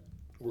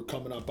we're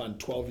coming up on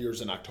 12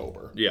 years in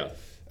October. Yeah.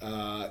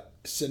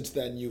 Since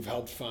then, you've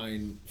helped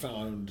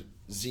found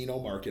Zeno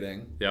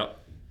Marketing. Yep.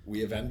 We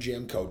have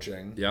MGM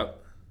Coaching. Yep.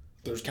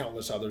 There's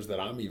countless others that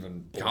I'm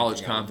even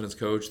College Confidence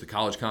Coach, the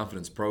College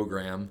Confidence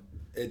Program.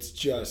 It's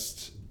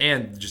just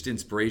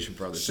inspiration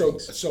for other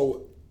things.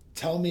 So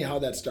tell me how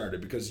that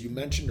started, because you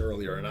mentioned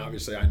earlier, and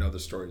obviously I know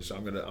the story, so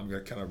I'm gonna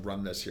kind of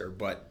run this here.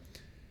 But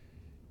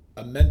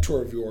a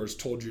mentor of yours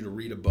told you to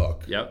read a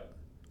book. Yep.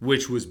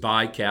 Which was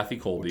by Kathy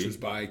Colby. And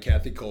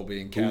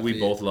Kathy, who we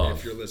both love.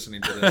 If you're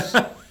listening to this,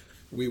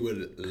 we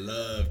would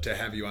love to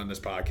have you on this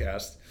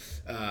podcast.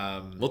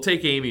 We'll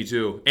take Amy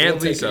too,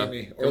 and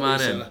Lisa. Come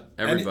on in,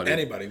 everybody.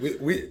 Anybody.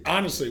 We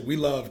honestly, we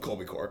love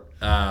Colby Corp.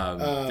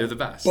 They're the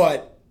best.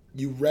 But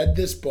you read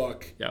this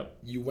book. Yep.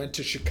 You went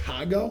to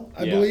Chicago,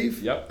 I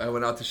believe. Yep. I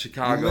went out to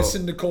Chicago. You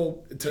listened to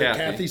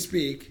Kathy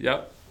speak.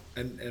 Yep.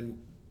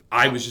 And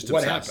I was just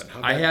obsessed. What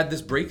happened? I had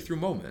this breakthrough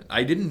moment.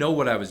 I didn't know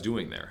what I was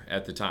doing there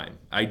at the time.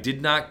 I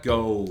did not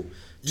go.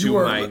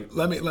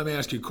 Let me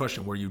ask you a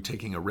question. Were you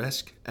taking a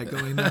risk at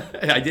going there?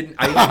 I didn't.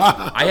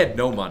 I had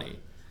no money.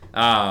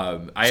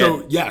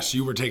 Yes,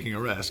 you were taking a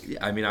risk.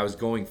 I mean, I was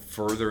going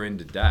further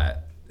into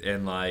debt,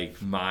 and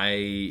like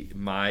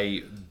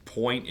my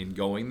point in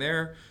going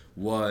there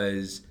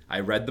was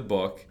I read the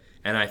book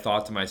and I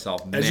thought to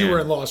myself, man, as you were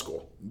in law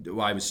school.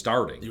 Well, I was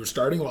starting. You were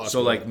starting law school.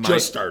 So like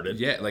just started.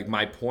 Yeah, like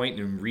my point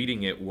in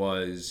reading it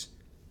was,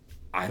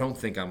 I don't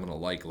think I'm going to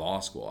like law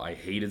school. I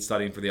hated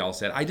studying for the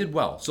LSAT. I did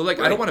well. So, like,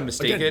 right. I don't want to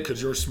mistake it.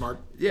 Because you're a smart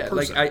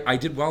person. Like, I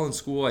did well in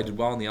school. I did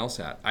well in the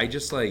LSAT. I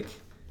just, like,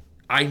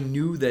 I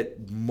knew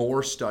that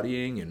more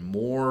studying and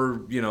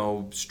more,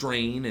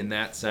 strain in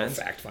that sense.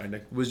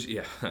 Fact-finding. Was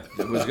going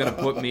to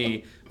put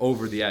me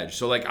over the edge.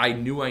 So, like, I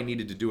knew I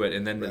needed to do it.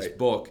 And then this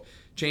book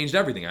changed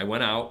everything. I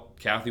went out.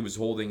 Kathy was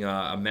holding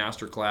a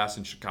master class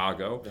in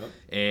Chicago,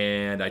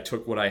 and I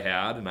took what I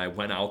had, and I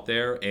went out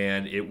there,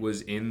 and it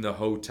was in the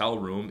hotel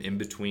room in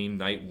between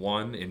night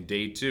 1 and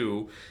day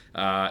 2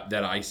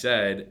 that I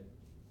said,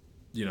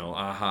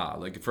 aha,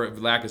 like for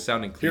lack of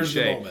sounding cliche. Here's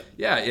the moment.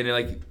 Yeah,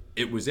 and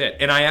it was it.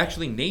 And I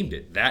actually named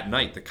it that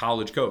night, the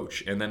college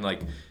coach, and then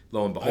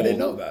lo and behold, I didn't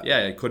know that.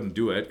 Yeah, I couldn't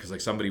do it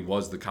because somebody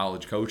was the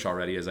college coach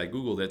already as I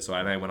Googled it, so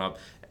I went up.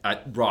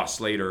 At Ross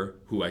Slater,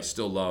 who I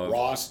still love.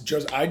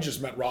 I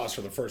just met Ross for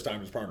the first time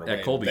as partner.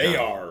 At Colby. They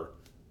are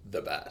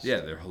the best.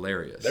 Yeah, they're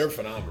hilarious. They're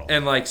phenomenal.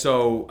 And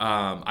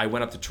I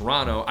went up to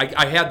Toronto.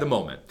 I had the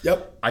moment.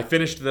 Yep. I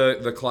finished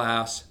the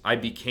class. I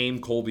became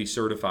Colby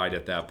certified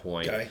at that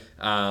point. Okay.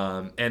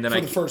 And then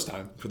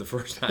For the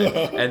first time.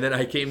 And then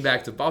I came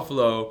back to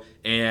Buffalo,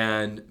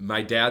 and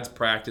my dad's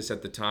practice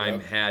at the time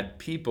had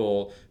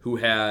people who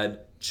had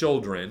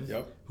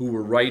children who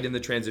were right in the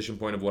transition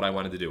point of what I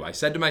wanted to do. I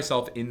said to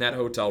myself in that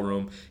hotel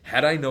room,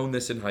 had I known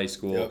this in high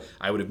school,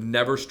 I would have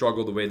never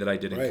struggled the way that I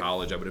did in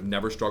college. I would have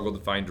never struggled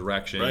to find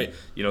direction,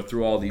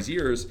 through all these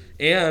years.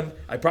 And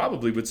I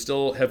probably would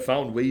still have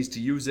found ways to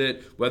use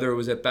it, whether it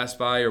was at Best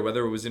Buy or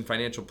whether it was in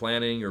financial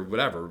planning or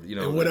whatever,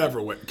 In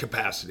whatever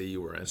capacity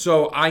you were in.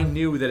 So I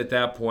knew that at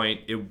that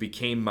point it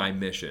became my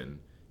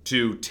mission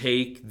to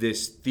take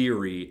this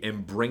theory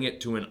and bring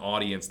it to an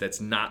audience that's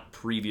not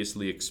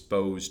previously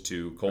exposed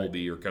to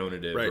Colby or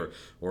Conative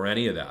or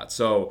any of that.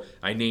 So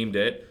I named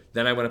it.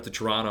 Then I went up to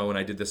Toronto and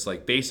I did this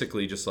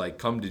basically just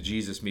come to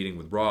Jesus meeting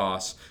with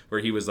Ross, where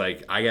he was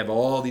like, I have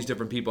all these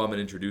different people I'm going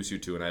to introduce you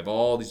to, and I have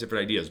all these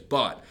different ideas,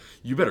 but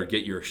you better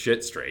get your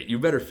shit straight. You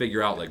better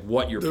figure out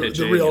what you're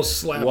pitching, the real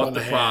slap what on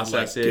the hand,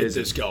 process is.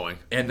 Get this going.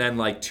 And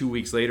then 2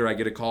 weeks later, I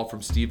get a call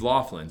from Steve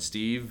Laughlin.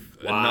 Steve,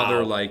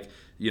 another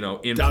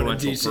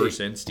influential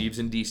person. Steve's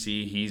in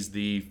DC. He's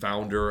the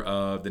founder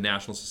of the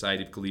National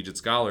Society of Collegiate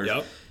Scholars.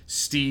 Yep.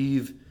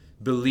 Steve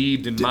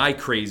believed in my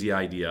crazy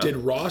idea. Did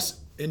Ross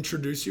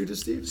introduce you to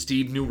Steve?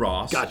 Steve knew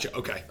Ross. Gotcha.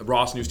 Okay.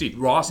 Ross knew Steve.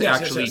 Ross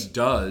actually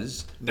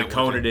does the Networking.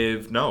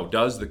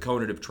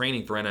 conative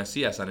training for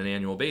NSCS on an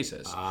annual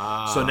basis.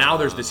 So now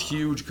there's this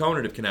huge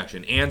conative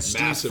connection, and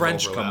Steve Massive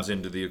French overlap. comes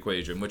into the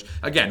equation, which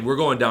again we're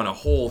going down a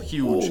whole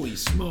huge. Holy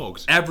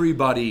smokes!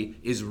 Everybody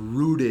is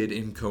rooted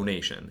in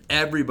conation.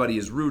 Everybody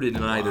is rooted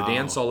in either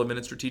Dan Sullivan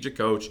at Strategic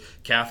Coach,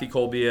 Kathy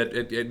Colby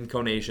in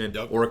conation,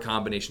 or a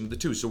combination of the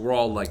two. So we're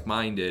all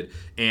like-minded,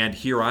 and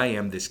here I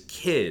am, this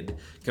kid,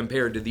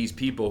 compared to these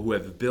people who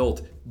have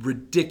built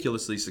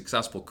ridiculously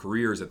successful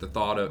careers at the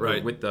thought of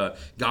with the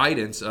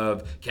guidance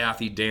of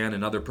Kathy, Dan,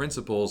 and other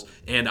principals.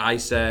 And I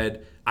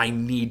said, I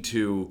need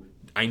to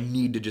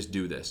just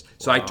do this.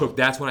 So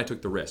that's when I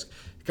took the risk.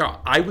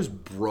 Carl, I was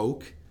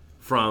broke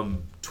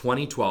from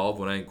 2012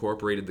 when I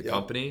incorporated the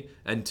company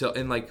and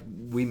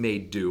we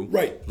made do.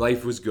 Right.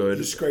 Life was good.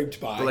 You scraped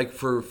by. But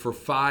for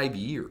 5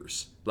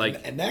 years.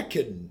 And that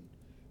can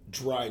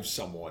drive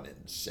someone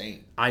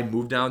insane. I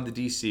moved down to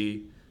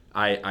DC.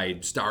 I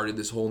started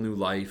this whole new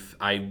life.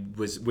 I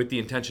was with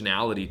the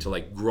intentionality to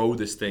grow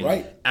this thing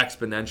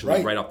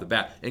exponentially right off the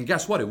bat. And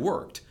guess what? It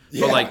worked.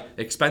 Yeah. But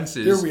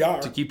expenses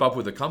to keep up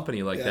with a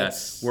company like that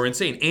were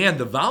insane. And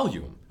the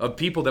volume of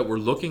people that were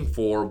looking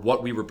for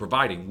what we were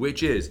providing,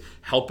 which is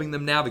helping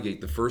them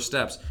navigate the first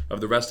steps of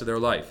the rest of their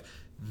life.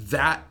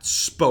 That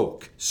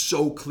spoke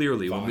so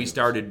clearly when we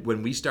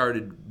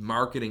started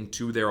marketing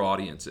to their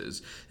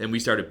audiences and we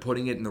started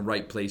putting it in the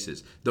right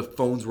places. The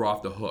phones were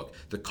off the hook.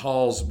 The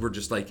calls were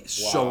just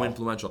so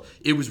influential.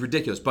 It was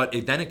ridiculous. But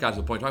then it got to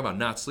the point, talking about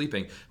not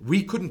sleeping,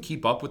 we couldn't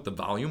keep up with the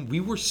volume.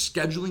 We were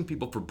scheduling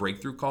people for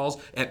breakthrough calls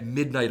at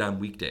midnight on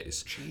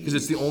weekdays because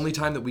it's the only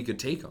time that we could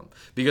take them.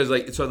 Because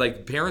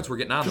parents were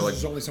getting on. They're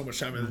there's only so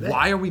much time in the day.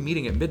 Why are we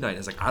meeting at midnight?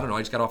 It's I don't know.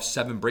 I just got off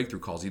 7 breakthrough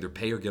calls. Either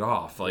pay or get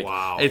off.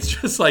 Wow. It's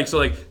just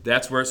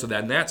that's where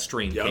then that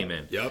strain came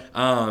in. Yep.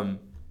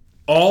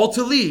 All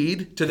to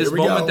lead to this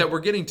moment that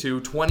we're getting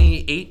to,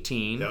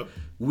 2018. Yep.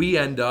 We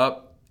end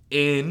up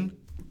in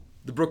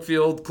the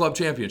Brookfield Club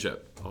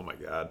Championship. Oh my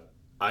God.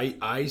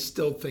 I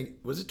still think,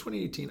 was it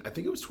 2018? I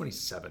think it was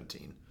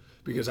 2017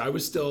 because I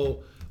was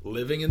still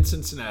living in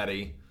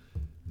Cincinnati,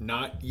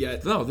 not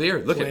yet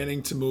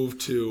planning to move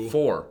to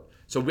 4.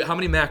 So how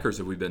many Mackers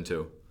have we been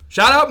to?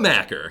 Shout out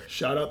Macker.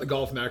 Shout out the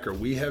Golf Macker.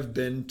 We have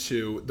been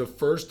to the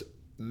first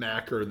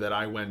Macker that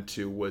I went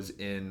to was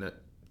in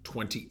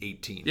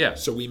 2018. Yeah.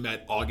 So we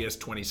met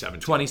August 2017.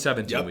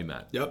 2017 we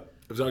met. Yep.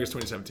 It was August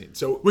 2017.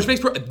 So which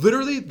makes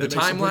literally the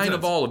timeline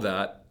of all of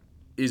that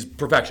is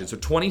perfection. So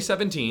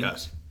 2017.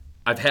 Yes.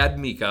 I've had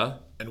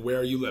Mika. And where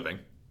are you living?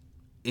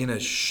 In a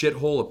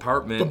shithole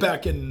apartment. But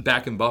back in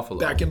Buffalo.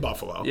 Back in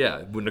Buffalo.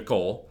 Yeah, with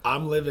Nicole.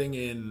 I'm living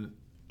in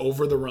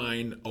over the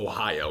Rhine,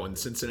 Ohio, in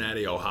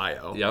Cincinnati,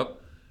 Ohio.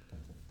 Yep.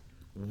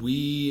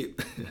 We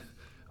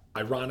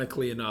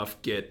ironically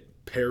enough get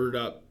paired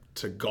up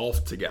to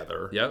golf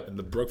together in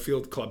the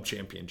Brookfield Club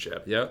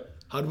Championship. Yep.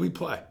 How did we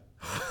play?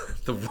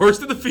 The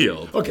worst of the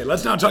field. Okay,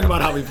 let's not talk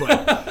about how we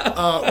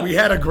played. We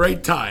had a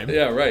great time.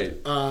 Yeah,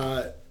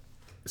 right.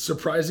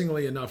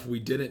 Surprisingly enough, we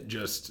didn't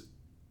just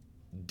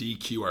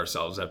DQ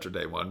ourselves after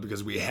day one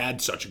because we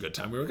had such a good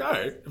time. We were like,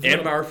 all right.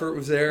 And Marfort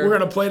was there. We're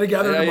going to play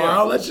together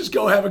tomorrow. Let's just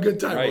go have a good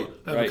time. Right,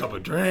 We'll have a couple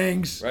of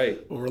drinks. Right.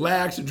 We'll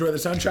relax, enjoy the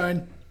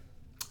sunshine.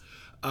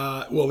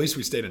 Well, at least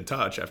we stayed in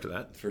touch after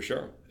that. For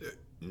sure.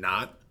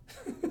 Not.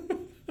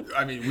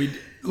 I mean,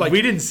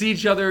 we didn't see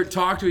each other,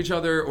 talk to each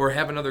other, or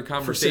have another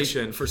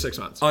conversation for 6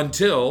 months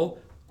until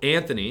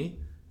Anthony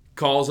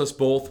calls us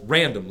both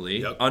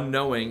randomly,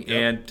 unknowing,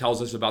 and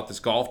tells us about this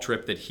golf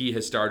trip that he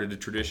has started a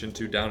tradition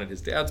to down at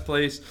his dad's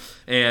place.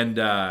 And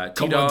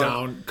come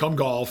down, come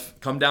golf,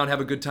 come down,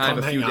 have a good time,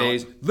 a few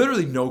days.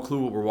 Literally no clue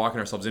what we're walking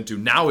ourselves into.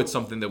 Now it's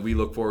something that we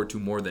look forward to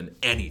more than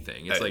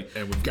anything. It's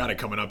and we've got it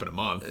coming up in a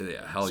month.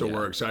 Yeah, hell so yeah.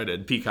 we're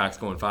excited. Peacock's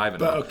going 5-0.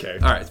 But okay,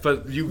 all right.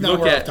 But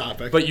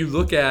you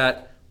look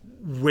at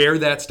where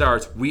that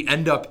starts. We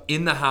end up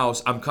in the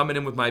house. I'm coming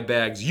in with my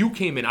bags. You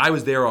came in. I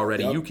was there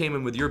already. You came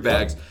in with your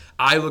bags.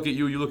 I look at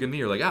you. You look at me.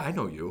 You're like, I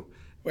know you.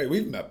 Wait,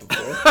 we've met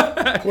before.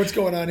 What's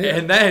going on here?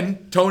 And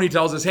then Tony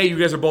tells us, hey, you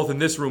guys are both in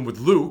this room with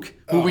Luke,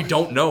 who we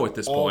don't know at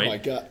this point. Oh, my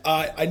God.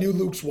 I knew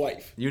Luke's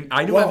wife.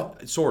 I knew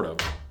him, sort of,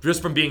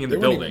 just from being in the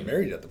building. They weren't even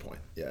married at the point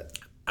yet.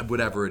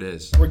 Whatever it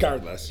is.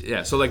 Regardless.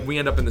 Yeah, so we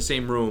end up in the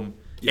same room,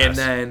 and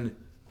then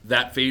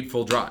that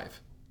fateful drive.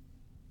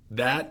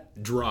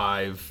 That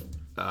drive...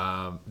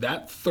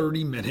 that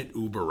 30-minute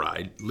Uber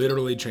ride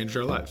literally changed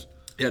our lives.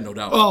 Yeah, no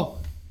doubt.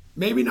 Well,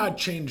 maybe not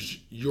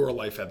change your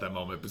life at that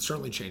moment, but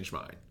certainly changed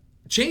mine.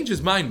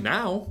 Changes mine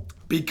now.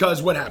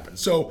 Because what happened?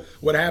 So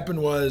what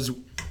happened was,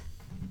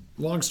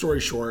 long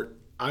story short,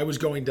 I was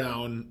going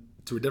down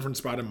to a different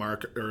spot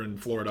in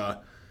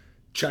Florida,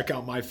 check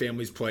out my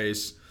family's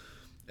place,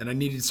 and I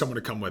needed someone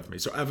to come with me.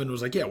 So Evan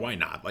was like, yeah, why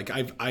not?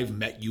 I've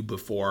met you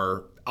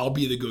before. I'll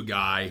be the good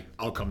guy.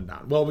 I'll come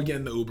down. Well, we get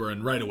in the Uber,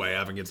 and right away,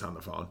 Evan gets on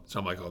the phone. So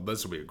I'm like, oh,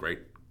 this will be a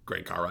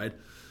great car ride.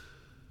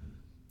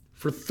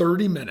 For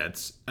 30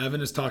 minutes,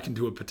 Evan is talking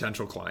to a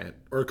potential client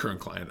or a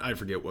current client. I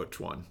forget which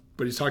one.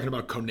 But he's talking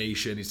about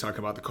conation. He's talking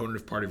about the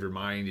cognitive part of your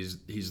mind.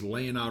 He's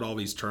laying out all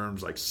these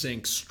terms like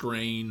sync,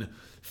 strain,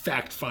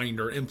 fact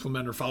finder,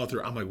 implementer, follow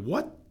through. I'm like,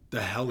 what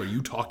the hell are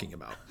you talking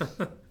about?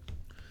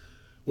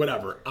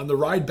 Whatever. On the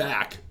ride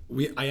back,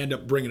 I end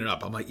up bringing it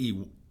up. I'm like,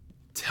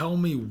 tell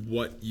me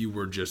what you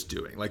were just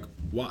doing. Like,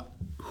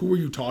 who are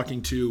you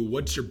talking to?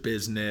 What's your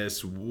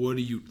business? What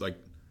do you, like,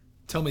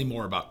 tell me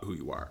more about who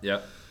you are.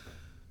 Yeah.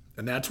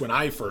 And that's when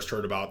I first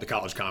heard about the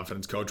College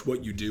Confidence Coach,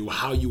 what you do,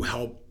 how you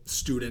help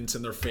students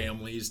and their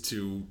families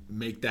to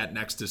make that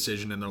next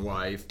decision in their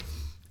life.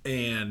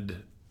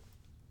 And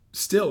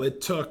still, it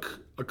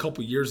took a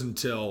couple years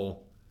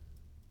until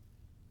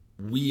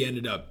we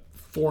ended up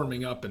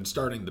forming up and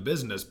starting the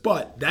business.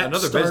 But that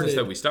business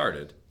that we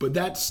started. But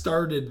that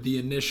started the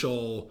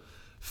initial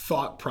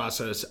thought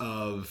process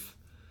of,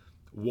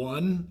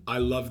 one, I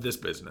love this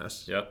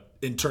business. Yep.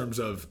 In terms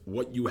of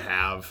what you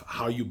have,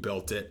 how you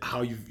built it,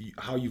 how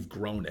you've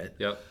grown it.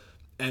 Yep.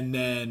 And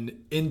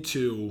then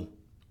into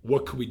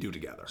what could we do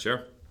together?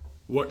 Sure.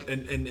 What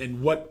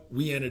and what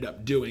we ended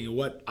up doing and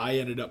what I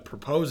ended up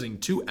proposing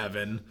to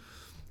Evan,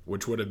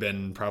 which would have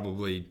been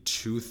probably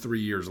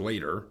 2-3 years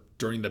later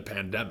during the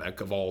pandemic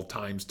of all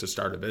times to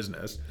start a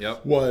business.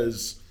 Yep.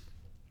 Was,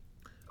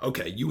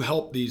 okay, you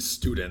help these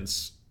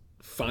students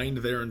find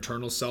their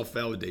internal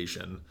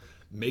self-validation,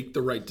 make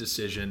the right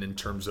decision in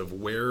terms of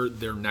where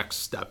their next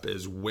step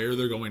is, where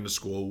they're going to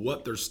school,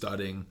 what they're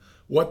studying,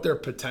 what their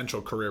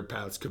potential career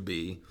paths could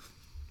be.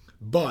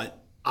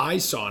 But I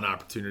saw an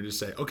opportunity to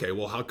say, okay,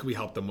 well, how can we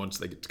help them once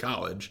they get to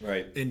college?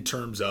 Right. In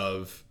terms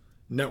of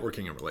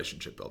networking and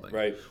relationship building.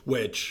 Right.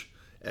 Which,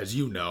 as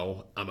you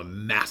know, I'm a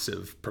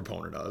massive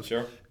proponent of.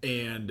 Sure.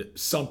 And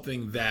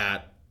something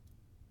that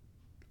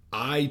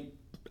I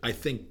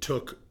think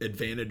took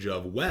advantage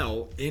of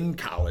well in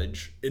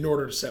college in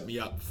order to set me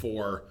up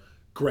for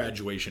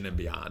graduation and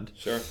beyond.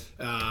 Sure.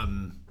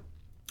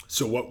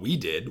 So what we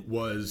did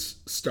was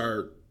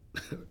start,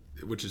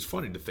 which is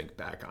funny to think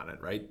back on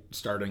it, right?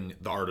 Starting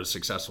the Art of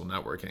Successful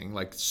Networking,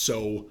 like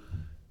so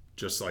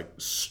just like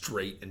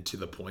straight and to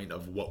the point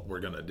of what we're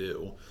going to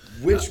do.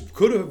 Which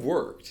could have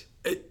worked.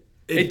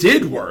 It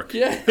did work.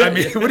 Yeah. I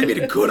mean, what do you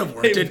mean it could have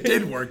worked? It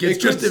did work.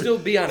 It could still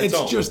be on its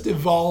own. It's just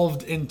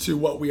evolved into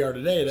what we are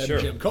today at Sure.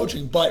 MGM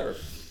Coaching. But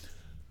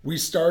we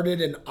started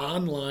an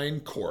online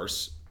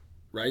course,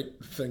 right?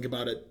 Think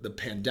about it. The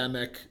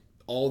pandemic,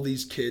 all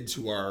these kids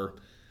who are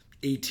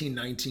 18,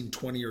 19,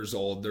 20 years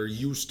old, they're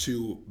used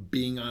to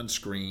being on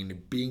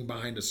screen, being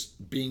behind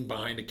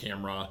a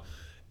camera,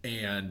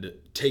 and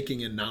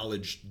taking in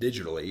knowledge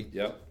digitally.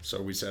 Yep.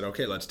 So we said,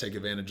 okay, let's take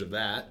advantage of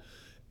that.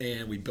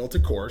 And we built a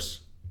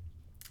course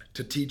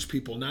to teach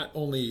people not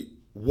only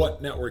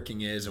what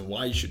networking is and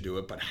why you should do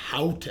it, but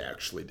how to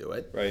actually do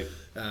it. Right.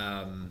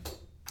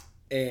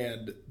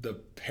 And the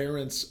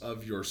parents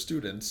of your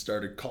students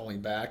started calling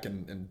back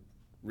and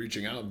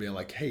reaching out and being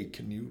like, hey,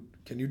 can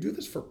you do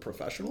this for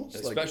professionals?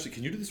 Especially,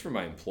 can you do this for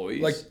my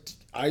employees? Like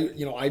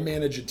I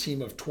manage a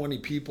team of 20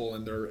 people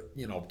and they're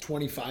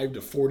 25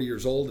 to 40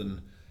 years old,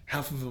 and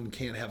half of them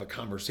can't have a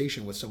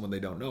conversation with someone they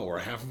don't know, or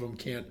half of them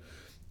can't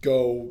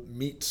go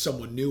meet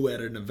someone new at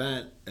an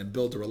event and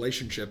build a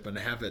relationship and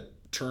have it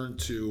turn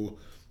to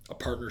a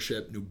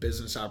partnership, new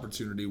business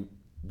opportunity,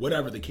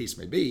 whatever the case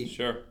may be.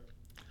 Sure.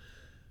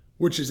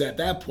 Which is at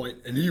that point,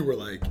 and you were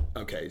like,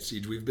 okay,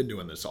 Siege, we've been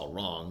doing this all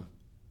wrong.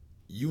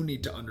 You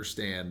need to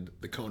understand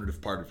the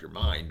cognitive part of your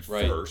mind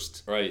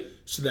first. Right.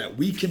 So that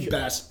we can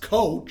best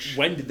coach.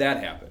 When did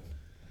that happen?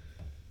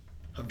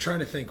 I'm trying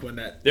to think when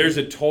that... There's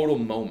a total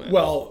moment.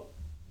 Well,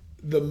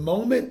 the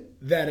moment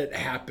that it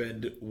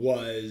happened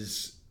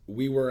was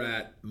we were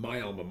at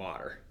my alma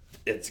mater.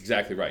 It's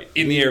exactly right.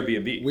 In the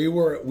Airbnb. We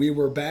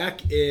were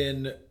back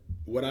in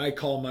what I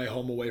call my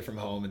home away from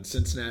home in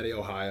Cincinnati,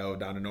 Ohio,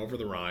 down and over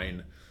the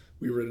Rhine.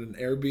 We were in an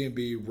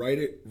Airbnb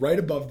right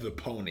above the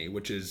Pony,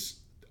 which is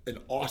an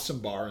awesome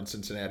bar in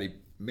Cincinnati,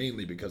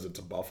 mainly because it's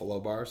a Buffalo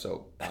bar,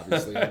 so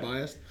obviously I'm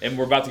biased. And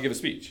we're about to give a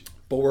speech.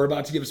 But we're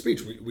about to give a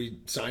speech. We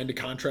signed a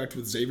contract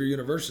with Xavier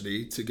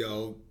University to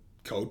go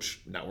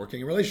coach networking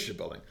and relationship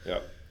building. Yeah.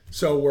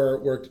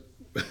 So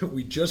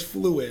we just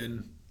flew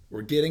in.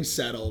 We're getting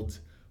settled.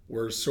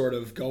 We're sort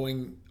of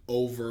going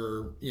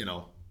over,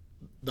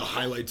 the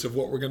highlights of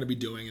what we're going to be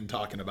doing and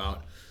talking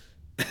about.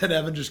 And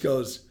Evan just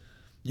goes,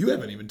 you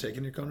haven't even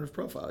taken your cognitive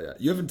profile yet.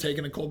 You haven't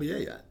taken a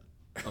Colbier yet.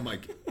 I'm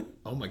like,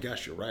 oh my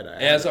gosh, you're right.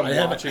 I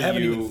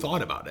haven't even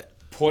thought about it.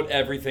 Put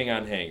everything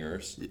on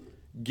hangers.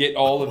 Get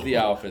all of the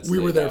outfits. We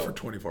were there for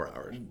 24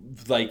 hours.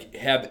 Like,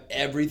 have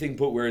everything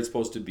put where it's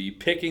supposed to be.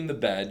 Picking the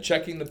bed,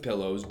 checking the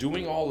pillows,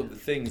 doing all of the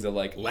things that,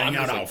 like... Laying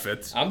out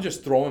outfits. I'm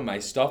just throwing my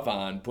stuff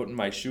on, putting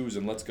my shoes,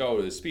 and let's go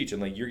to the speech.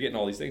 And, like, you're getting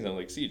all these things. I'm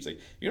like, Siege, like,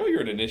 you're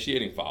an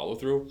initiating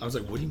follow-through? I was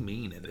like, what do you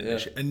mean?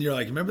 And you're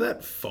like, remember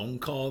that phone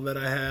call that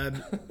I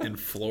had in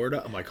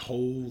Florida? I'm like,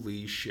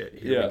 holy shit,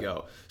 here we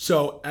go.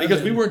 So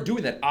because we weren't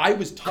doing that. I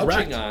was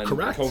touching on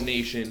Correct.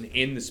 conation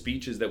in the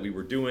speeches that we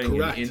were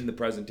doing and in the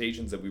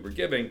presentations that we were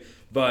giving,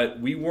 but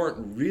we weren't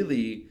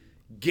really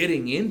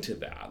getting into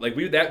that. Like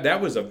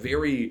that was a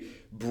very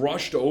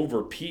brushed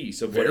over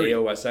piece of what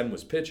AOSN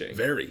was pitching.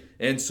 Very.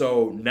 And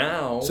so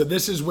now... So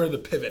this is where the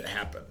pivot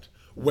happened,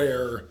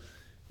 where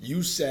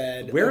you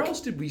said... Where else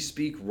did we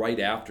speak right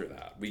after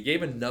that? We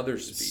gave another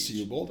speech.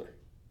 CU Boulder.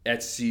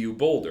 At CU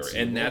Boulder.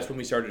 That's when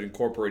we started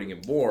incorporating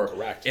it more.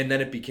 Correct. And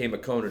then it became a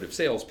conative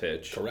sales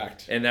pitch.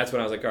 Correct. And that's when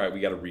I was like, all right, we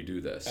got to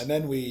redo this. And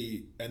then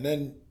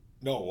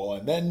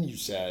you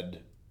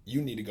said,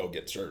 you need to go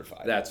get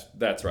certified.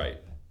 That's right.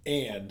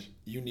 And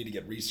you need to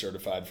get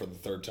recertified for the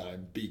third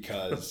time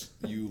because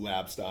you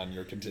lapsed on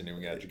your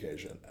continuing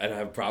education. And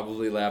I've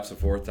probably lapsed a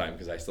fourth time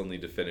because I still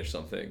need to finish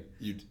something.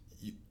 You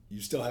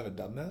still haven't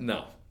done that?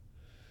 No.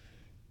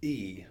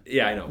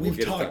 Yeah, I know. We've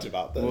talked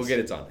about this. We'll get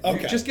it done.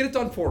 Okay. Just get it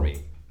done for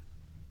me.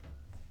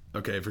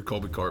 Okay, for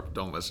Colby Corp,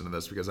 don't listen to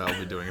this because I'll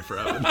be doing it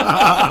forever.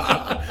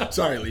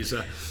 Sorry,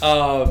 Lisa.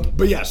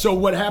 But yeah, so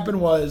what happened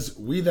was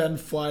we then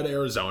fly to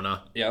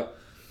Arizona. Yep.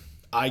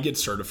 I get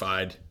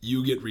certified.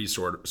 You get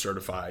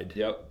recertified.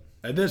 Yep.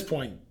 At this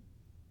point,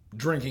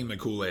 drinking the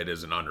Kool-Aid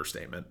is an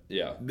understatement.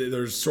 Yeah.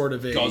 There's sort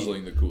of a...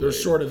 Guzzling the Kool-Aid.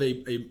 There's sort of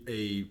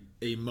a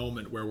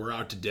moment where we're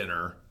out to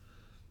dinner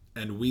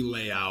and we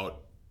lay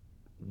out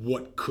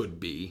what could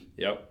be.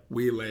 Yep.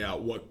 We lay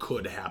out what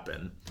could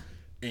happen.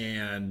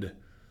 And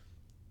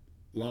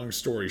long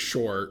story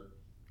short...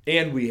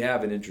 And we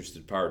have an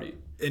interested party.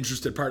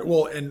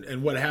 Well,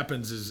 and what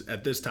happens is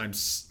at this time,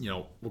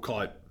 we'll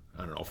call it,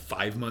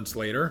 5 months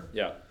later.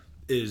 Yeah.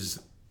 Is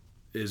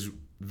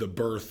the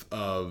birth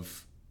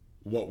of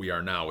what we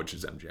are now, which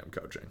is MGM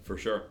Coaching. For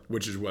sure.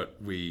 Which is what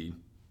we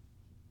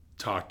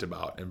talked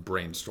about and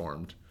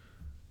brainstormed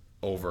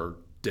over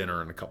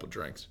dinner and a couple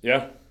drinks.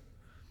 Yeah.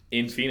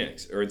 In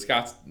Phoenix. Or in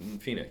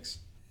Phoenix.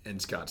 In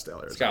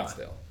Scottsdale,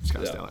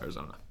 Arizona.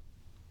 Arizona.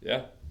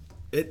 Yeah.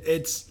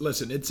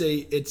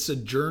 It's a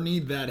journey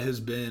that has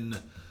been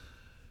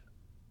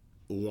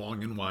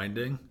long and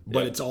winding,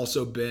 but it's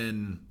also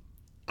been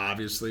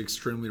obviously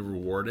extremely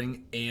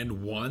rewarding,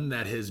 and one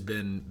that has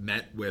been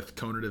met with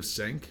conative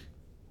sync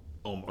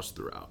almost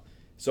throughout.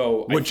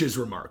 So which is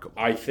remarkable.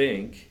 I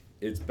think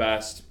it's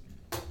best,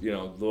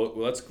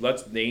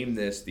 let's name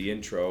this the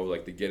intro,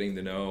 like the getting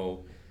to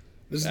know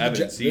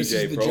Evan and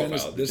CJ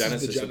profile, the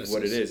genesis of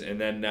what it is, and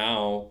then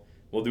now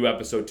we'll do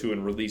episode 2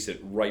 and release it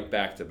right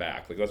back to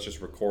back. Like let's just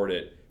record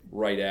it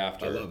right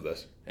after. I love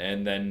this.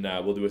 And then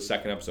we'll do a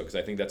second episode because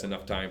I think that's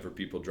enough time for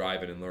people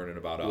driving and learning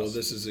about us. Well,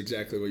 this is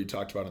exactly what you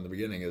talked about in the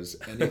beginning, is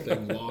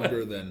anything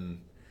longer than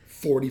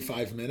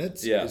 45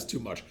 minutes is too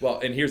much. Well,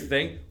 and here's the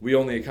thing. We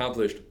only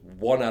accomplished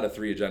 1 out of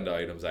 3 agenda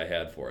items I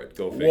had for it.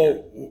 Go figure.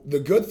 Well, the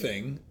good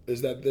thing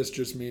is that this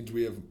just means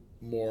we have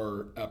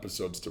more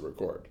episodes to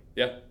record.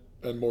 Yeah.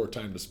 And more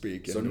time to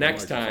speak. So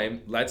next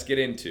time, let's get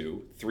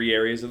into 3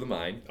 areas of the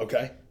mind.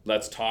 Okay.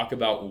 Let's talk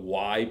about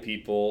why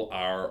people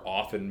are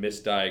often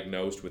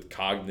misdiagnosed with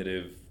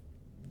cognitive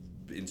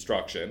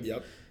instruction.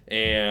 Yep.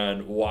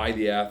 And why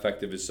the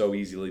affective is so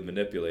easily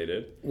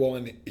manipulated. Well,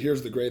 and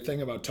here's the great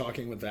thing about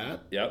talking with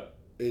that. Yep.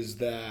 Is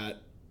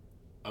that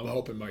I'm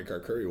hoping Mike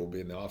Arcuri will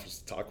be in the office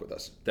to talk with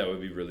us. That would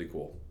be really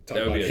cool. Talk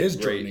about his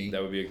journey.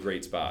 That would be a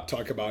great spot.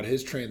 Talk about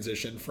his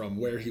transition from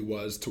where he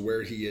was to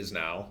where he is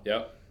now.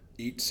 Yep.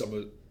 Eat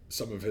some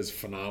of his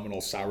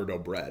phenomenal sourdough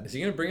bread. Is he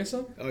going to bring us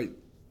some? Oh,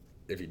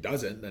 if he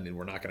doesn't, then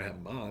we're not going to have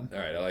him on. All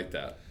right, I like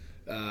that.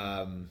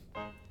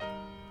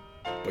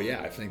 But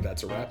yeah, I think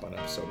that's a wrap on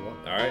episode 1. All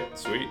right,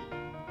 sweet.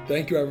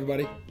 Thank you,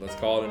 everybody. Let's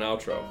call it an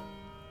outro.